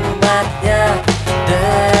umatnya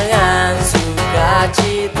dengan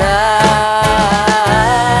sukacita.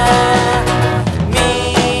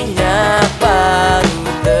 Minyak baru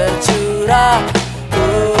tercurah,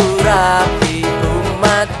 urapi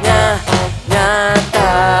umatnya,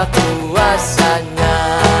 nyata kuasanya.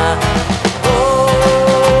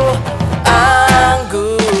 Oh,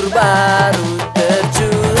 anggur baru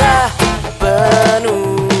tercurah,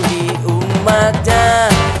 penuhi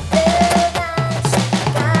umatnya.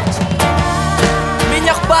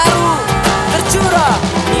 Minyak baru tercurah,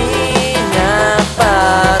 minyak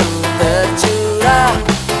baru tercurah,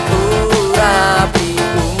 urapi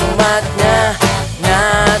umatnya,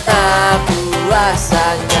 nyata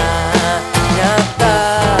kuasanya. Nyata,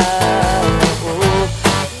 oh,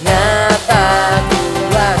 nyata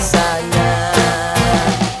kuasanya.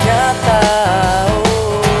 Nyata,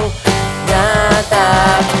 oh, nyata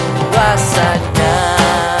kuasanya.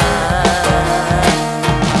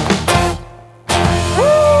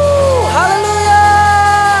 Haleluya,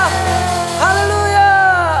 haleluya.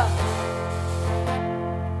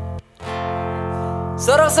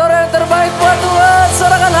 Sorak-sorak yang terbaik buat Tuhan,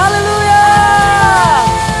 sorakan haleluya.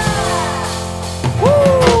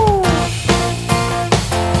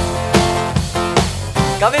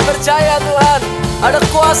 Kami percaya Tuhan, ada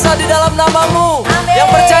kuasa di dalam nama-Mu. Amin. Yang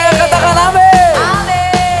percaya katakan amin.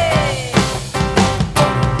 Amin.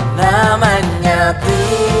 Namanya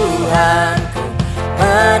Tuhanku,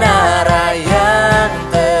 menara yang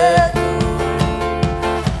teguh,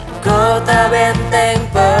 kota benteng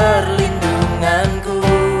perlindunganku,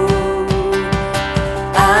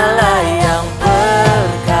 Allah yang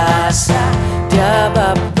perkasa, Dia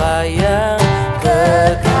Bapa yang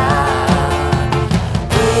kekal,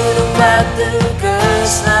 gunung batu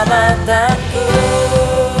keselamatanku.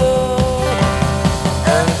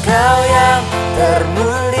 Engkau yang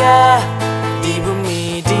termulia di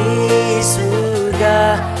bumi di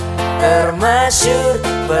surga, termasyhur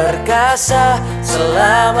perkasa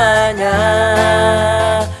selamanya.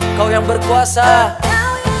 Kau yang berkuasa,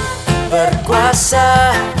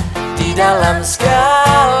 berkuasa di dalam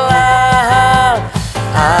segala hal.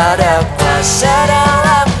 Ada kuasa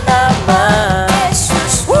dalam nama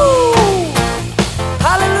Yesus.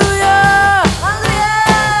 Haleluya.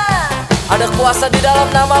 Ada kuasa di dalam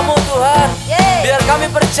nama-Mu Tuhan. Biar kami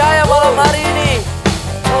percaya malam hari ini.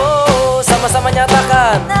 Oh, sama-sama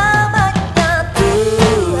nyatakan. Namanya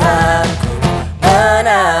Tuhanku,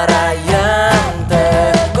 menara yang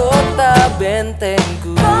teguh, kota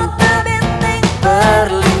bentengku, kota benteng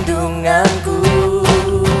perlindunganku,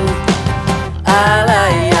 Allah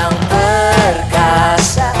yang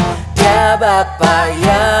perkasa, Dia Bapa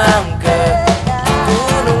yang kekal,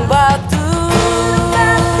 gunung batu.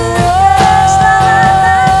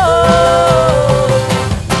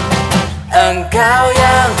 Engkau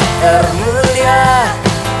yang termulia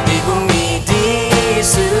di bumi di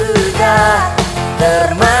surga,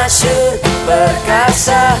 termasyhur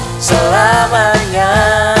perkasa selamanya.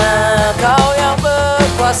 Kau yang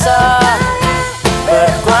berkuasa,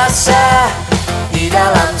 berkuasa di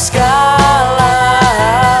dalam segala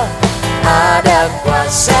hal. Ada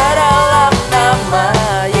kuasa dalam nama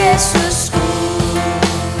Yesusku,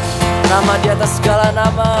 nama di atas segala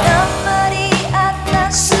nama, nama di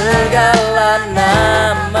atas segala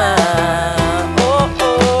nama. Oh,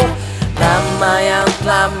 oh, nama yang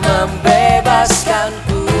telah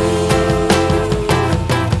membebaskanku.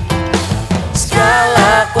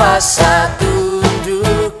 Segala kuasa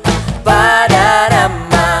tunduk pada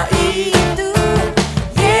nama itu,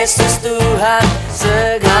 Yesus Tuhan,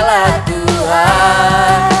 segala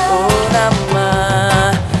Tuhan. Oh, nama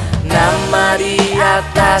di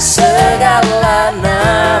atas segala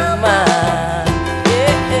nama.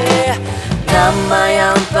 Nama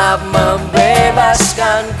yang telah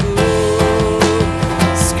membebaskanku.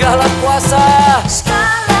 Segala kuasa,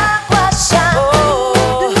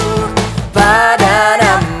 tunduk pada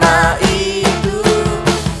nama itu,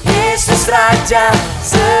 Yesus Raja,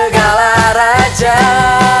 segala raja.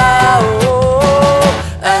 Oh,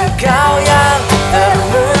 Engkau yang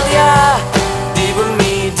termulia di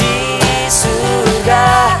bumi di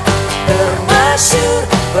surga, termasyhur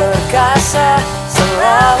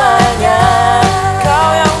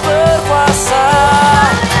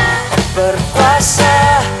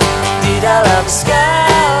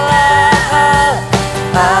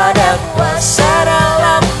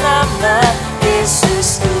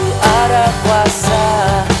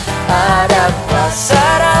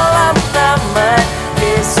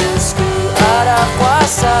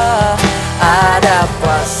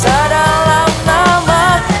kuasa dalam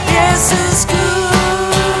nama Yesusku.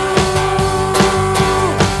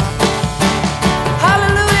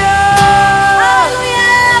 Haleluya.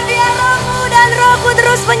 Haleluya, biar rohmu dan rohku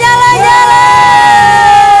terus menyala-nyala.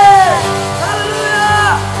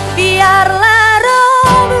 Haleluya. Biarlah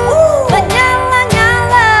rohmu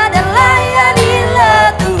menyala-nyala dan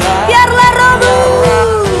layanilah Tuhan. Biarlah rohmu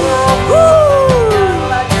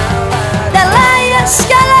dan layan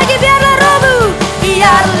sekali lagi. Biarlah rohmu,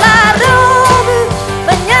 biarlah rohmu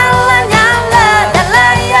menyala-nyala dan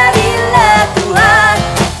layanilah Tuhan.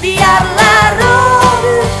 Biarlah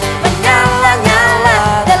rohmu menyala-nyala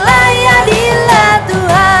dan layanilah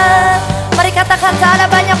Tuhan. Mari katakan, tak ada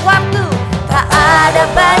banyak waktu, tak ada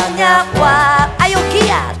banyak waktu. Ayo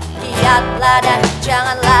giat, giatlah dan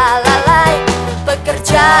janganlah lalai.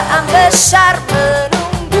 Pekerjaan besar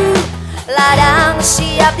menunggu, ladang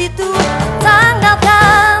siap ditutup.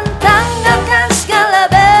 Tanggalkan, tanggalkan segala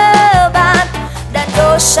beban dan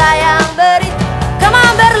dosa yang beri. Come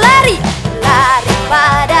on, berlari, lari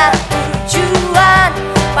pada tujuan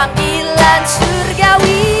panggilan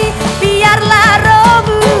surgawi. Biarlah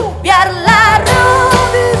rohmu, biarlah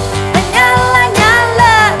rohmu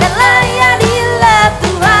menyala-nyala dan layanilah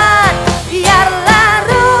Tuhan. Biarlah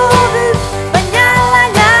rohmu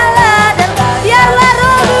menyala-nyala dan biarlah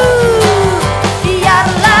rohmu,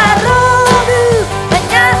 biarlah rohmu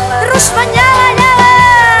terus menyala-nyala.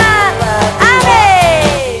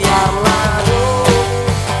 Amin.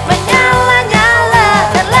 Menyala-nyala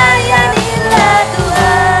dan layanilah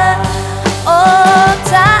Tuhan. Oh,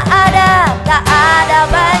 tak ada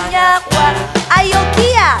banyak waktu. Ayo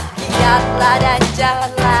giat, giatlah dan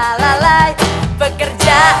janganlah lalai.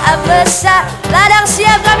 Pekerjaan besar, ladang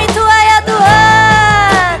siap kami tua ya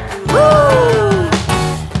Tuhan.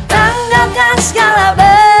 Tanggalkan segala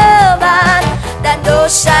beban dan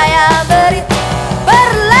dosa yang beri.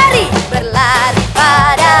 Berlari, berlari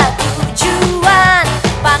pada tujuan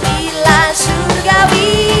panggilan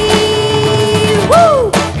surgawi.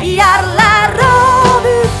 Biarlah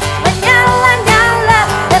rohmu menyala-nyala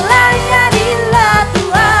dan layanilah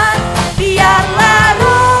Tuhan. Biarlah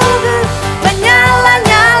rohmu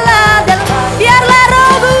menyala-nyala dan biarlah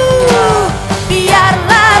rohmu,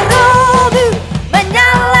 biarlah rohmu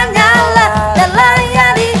menyala-nyala dan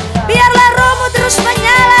layani. Biarlah rohmu terus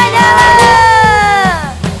menyala-nyala.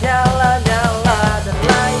 Nyala-nyala dan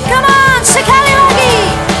layan. Come on, sekali lagi.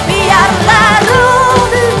 Biarlah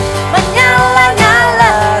rohmu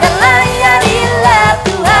menyala-nyala dan layanilah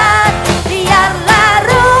Tuhan. Biarlah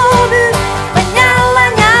rohmu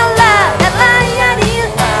menyala-nyala dan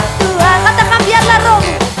layanilah Tuhan. Katakan, biarlah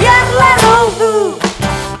rohmu, biarlah rohmu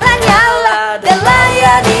menyala dan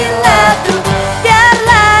layanilah Tuhan.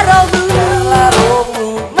 Biarlah rohmu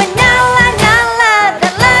menyala-nyala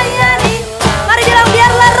dan layani. Mari bilang,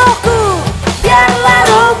 biarlah rohku, biarlah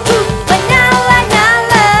rohku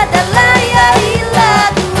menyala-nyala dan layanilah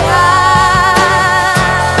Tuhan.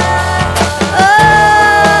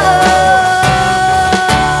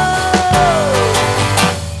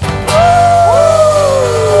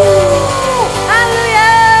 Haleluya.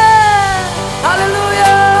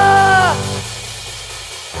 Haleluya.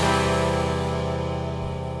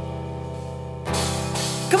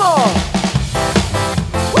 Come on.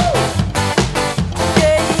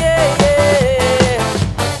 Yeah, yeah, yeah.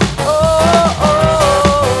 Oh,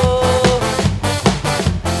 oh.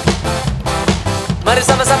 Mari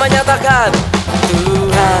sama-sama nyatakan,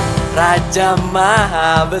 Tuhan Raja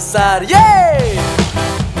Maha Besar. Yeay.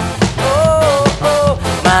 Oh, oh.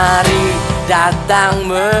 Mari datang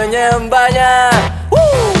menyembahnya.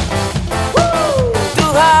 Woo. Woo.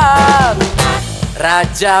 Tuhan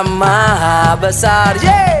Raja Maha Besar.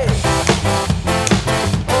 Yeay.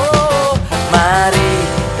 Oh, mari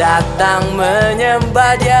datang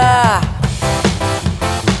menyembah Dia.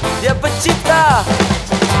 Dia pencipta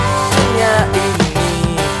dunia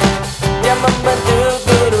ini. Dia membentuk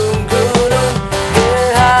gunung-gunung.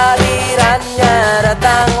 Kehadirannya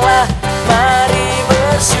datanglah. Mari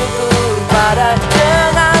bersyukur pada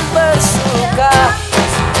dengan bersuka.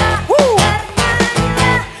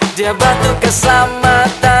 Dia batu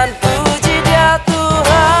keselamatan, puji Dia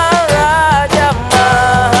Tuhan Raja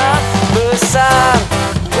Maha Besar.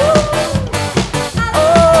 Oh,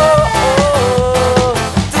 oh,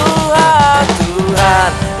 Tuhan,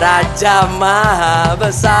 Tuhan Raja Maha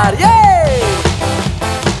Besar. Yeay.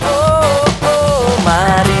 Oh, oh,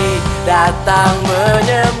 mari datang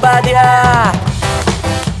menyembah Dia.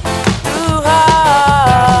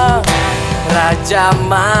 Tuhan Raja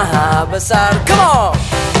Maha Besar. Come on.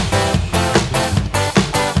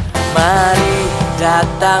 Mari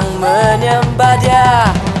datang menyembah Dia.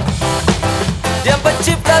 Dia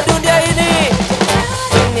pencipta dunia ini.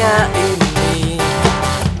 Dunia ini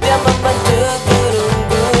Dia membentuk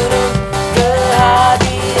gunung-gunung.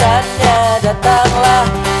 Kehadirannya datanglah,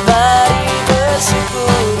 mari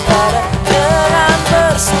bersyukur pada dengan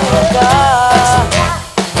bersuka.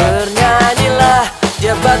 Bernyanyilah,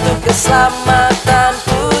 Dia batu keselamatan.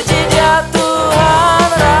 Puji Dia Tuhan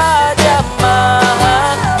Raja Maha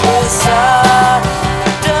Besar.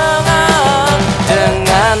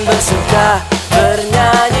 Dengan bersuka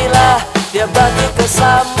bernyanyilah, Dia batu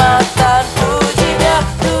keselamatan. Puji Dia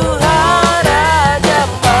Tuhan Raja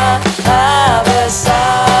Maha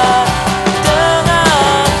Besar.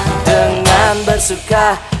 Dengan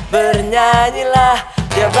bersuka bernyanyilah,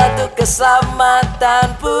 Dia batu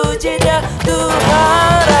keselamatan. Puji Dia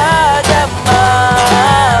Tuhan Raja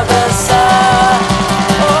Maha Besar.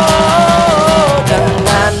 Oh,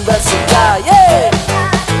 dengan bersuka,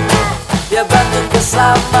 Dia batu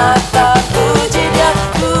keselamatan. Puji Dia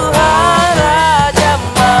Tuhan Raja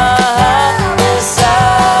Maha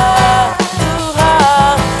Besar.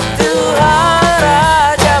 Tuhan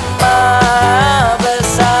Raja Maha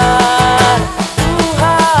Besar.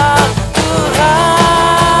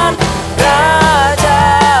 Tuhan Raja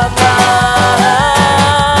Maha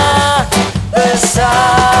Besar.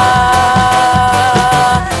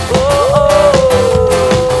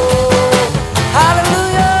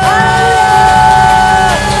 Haleluya.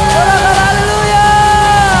 Sorakan haleluya.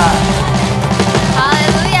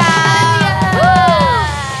 Haleluya.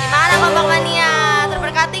 Gimana Kompak Mania?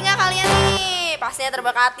 Terberkati nggak kalian nih? Pastinya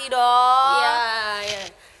terberkati dong. Iya.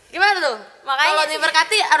 Gimana tuh? Makanya Kalau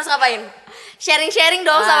diberkati harus ngapain? sharing-sharing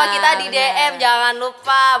dong sama kita di DM. benar. Jangan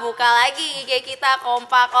lupa buka lagi IG kita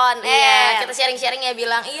Kompak On Iya, Air. kita sharing-sharing ya,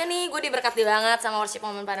 bilang iya nih gue diberkati banget sama worship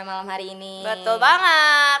moment pada malam hari ini. Betul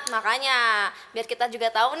banget. Makanya biar kita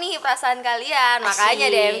juga tahu nih perasaan kalian. Makanya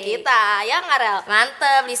Asik. DM kita. Ya nggak, Rel?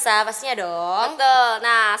 Mantep Lisa, pastinya dong. Betul.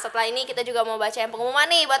 Nah, setelah ini kita juga mau bacain pengumuman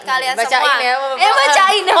nih buat kalian Bacain semua. ya,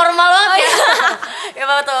 Bacain ya. formal banget ya. iya.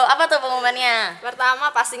 Ya apa tuh pengumumannya?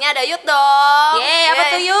 Pertama pastinya ada Youth dong. Yeay, apa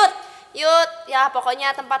tuh Yud? Youth, ya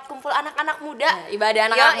pokoknya tempat kumpul anak-anak muda.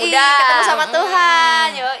 Ibadah anak-anak Yoi, muda. ketemu sama Tuhan.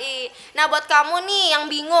 Yoi. Nah, buat kamu nih yang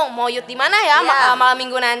bingung mau Youth di mana ya Iya. malam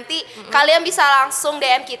Minggu nanti, kalian bisa langsung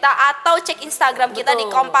DM kita atau cek Instagram kita di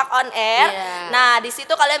Betul. Kompak On Air. Iya. Nah, di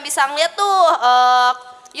situ kalian bisa ngeliat tuh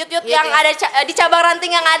Youth yang Youth. ada di cabang ranting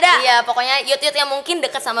yang ada. Iya, pokoknya Yud yang mungkin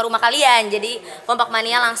dekat sama rumah kalian. Jadi Kompak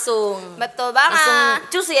Mania langsung Betul banget. langsung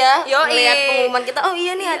cus ya. Yoi. Lihat pengumuman kita. Oh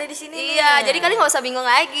iya nih ada di sini. Iya, nih. jadi kalian nggak usah bingung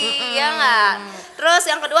lagi, ya nggak? Terus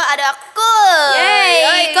yang kedua ada Cool. Yeay,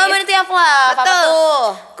 Yoi. community of love. Apa Betul. tuh?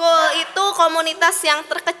 Cool itu komunitas yang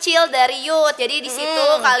terkecil dari Youth. Jadi di situ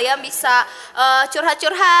kalian bisa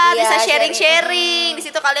curhat-curhat, Iya, bisa sharing. sharing-sharing. Di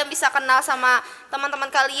situ kalian bisa kenal sama teman-teman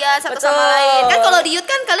kalian satu Betul. sama lain. Kan kalau di Youth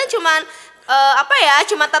kan kalian cuman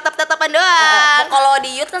cuma tatap-tatapan doang. Kalau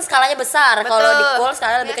di Youth kan skalanya besar, kalau Betul. di Cool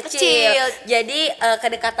skalanya lebih Kecil. kecil. Jadi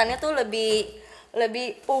kedekatannya tuh lebih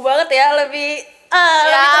banget ya, lebih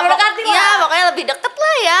lebih terberkati lah. Iya, pokoknya lebih deket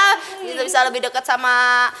lah ya. Bisa lebih dekat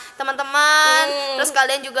sama teman-teman. Terus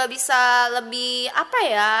kalian juga bisa lebih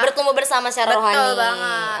Bertumbuh bersama secara rohani. Betul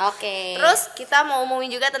banget. Oke. Terus kita mau umumin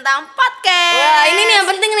juga tentang podcast. Wah, ini nih yang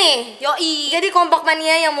penting nih. Yoi. Jadi Kompak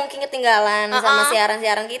Mania yang mungkin ketinggalan sama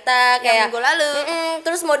siaran-siaran kita kayak minggu lalu.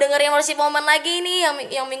 Terus mau dengerin worship moment lagi nih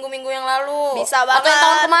yang minggu-minggu yang lalu. Bisa banget. Atau yang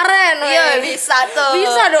tahun kemarin. Iya, weh. bisa tuh.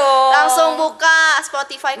 Bisa dong. Langsung buka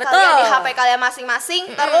Spotify Betul. kalian di HP kalian masing-masing.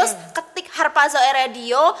 Terus ketik Harpazo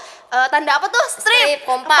Radio. Tanda apa tuh? Strip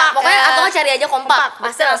Kompak. Pokoknya ya. atau nggak cari aja Kompak.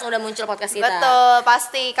 Pasti betul. langsung udah muncul podcast kita. Betul,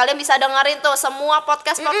 pasti. Kalian bisa dengerin tuh semua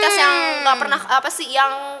podcast-podcast yang nggak pernah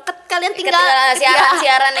yang kalian tinggal. Ketinggalan Iya.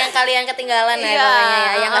 siaran yang kalian ketinggalan ya Iya. pokoknya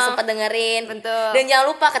ya, yang nggak sempat dengerin. Betul. Dan jangan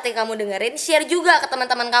lupa ketika kamu dengerin share juga ke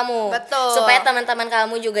teman-teman kamu. Betul. Supaya teman-teman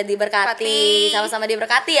kamu juga diberkati, Berkati. sama-sama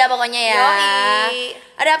diberkati ya pokoknya ya. Yoi.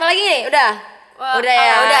 Ada apa lagi nih? Udah. Wah, Udah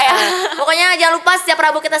ya. udah ya. Pokoknya jangan lupa setiap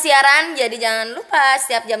Rabu kita siaran. Jadi jangan lupa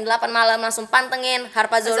setiap jam 8 malam langsung pantengin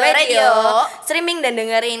Harpazo Harpazo Radio, Radio. streaming dan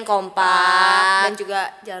dengerin Kompak. Dan juga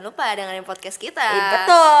jangan lupa dengerin podcast kita.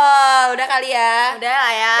 Betul. Udah kali ya. Udah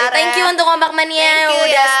lah ya. Thank you Rel. untuk Kompak Mania Thank yang you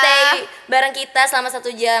udah ya. stay bareng kita selama 1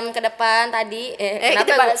 jam ke depan tadi.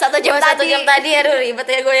 kita 1 jam satu tadi. jam tadi? Aduh ribet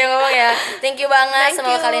ya gue yang ngomong ya. Thank you banget, Thank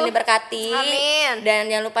semoga you. kalian diberkati. Amin. Dan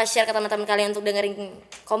jangan lupa share ke teman-teman kalian untuk dengerin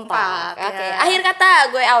Kompak. Kompak, Oke. ya. Akhir kata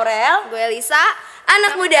gue Aurel, Gue Lisa.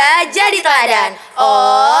 anak muda jadi teladan.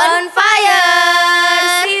 On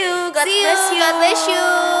fire. See you. God See you. bless you. God bless you.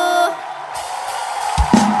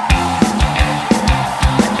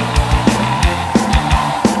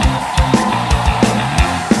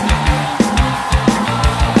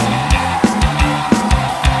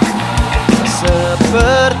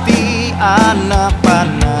 Seperti anak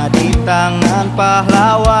panah di tangan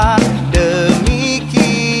pahlawan,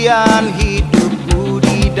 demikian hidupku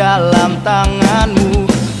di dalam tanganmu.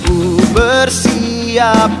 Ku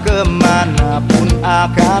bersiap kemanapun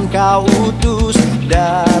akan kau utus.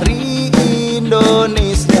 Dari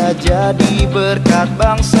Indonesia jadi berkat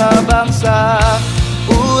bangsa-bangsa.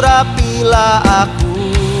 Urapilah aku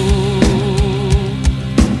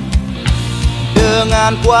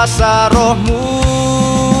dengan kuasa Roh-Mu.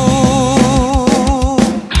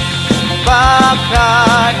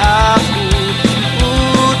 Pakai aku,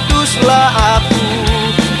 utuslah aku,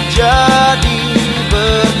 jadi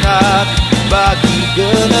berkat bagi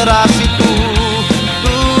generasiku.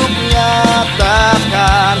 Untuk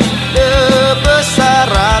nyatakan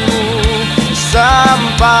kebesaran-Mu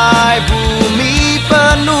sampai bumi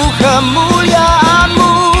penuh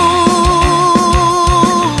kemuliaan-Mu.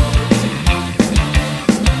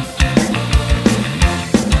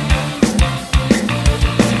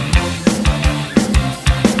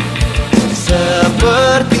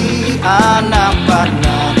 Seperti anak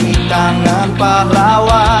panah di tangan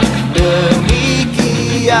pahlawan,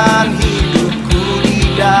 demikian hidupku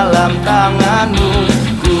di dalam tangan-Mu.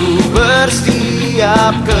 Ku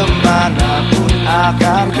bersiap kemanapun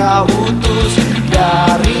akan kau utus.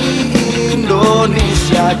 Dari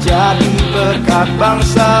Indonesia jadi berkat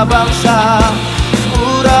bangsa-bangsa.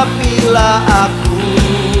 Urapilah aku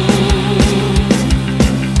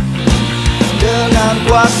dengan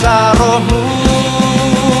kuasa Roh-Mu.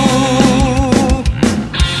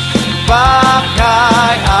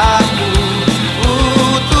 Pakai aku,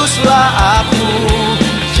 utuslah aku,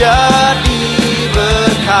 jadi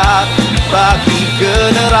berkat bagi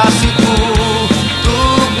generasiku.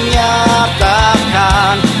 Untuk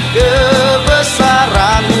nyatakan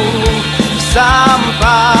kebesaran-Mu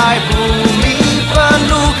sampai bumi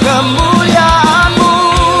penuh kemuliaan-Mu.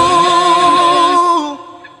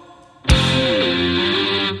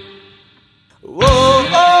 Whoa,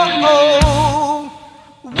 oh, oh.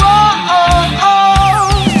 Whoa, oh, oh.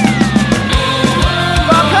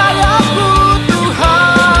 Pakai aku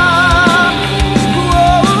Tuhan.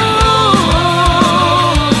 Whoa,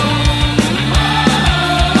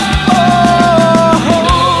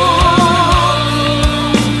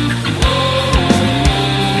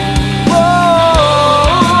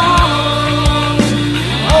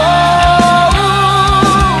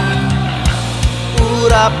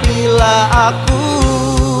 urapilah aku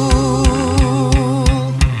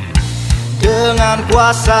dengan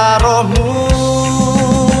kuasa Roh-Mu.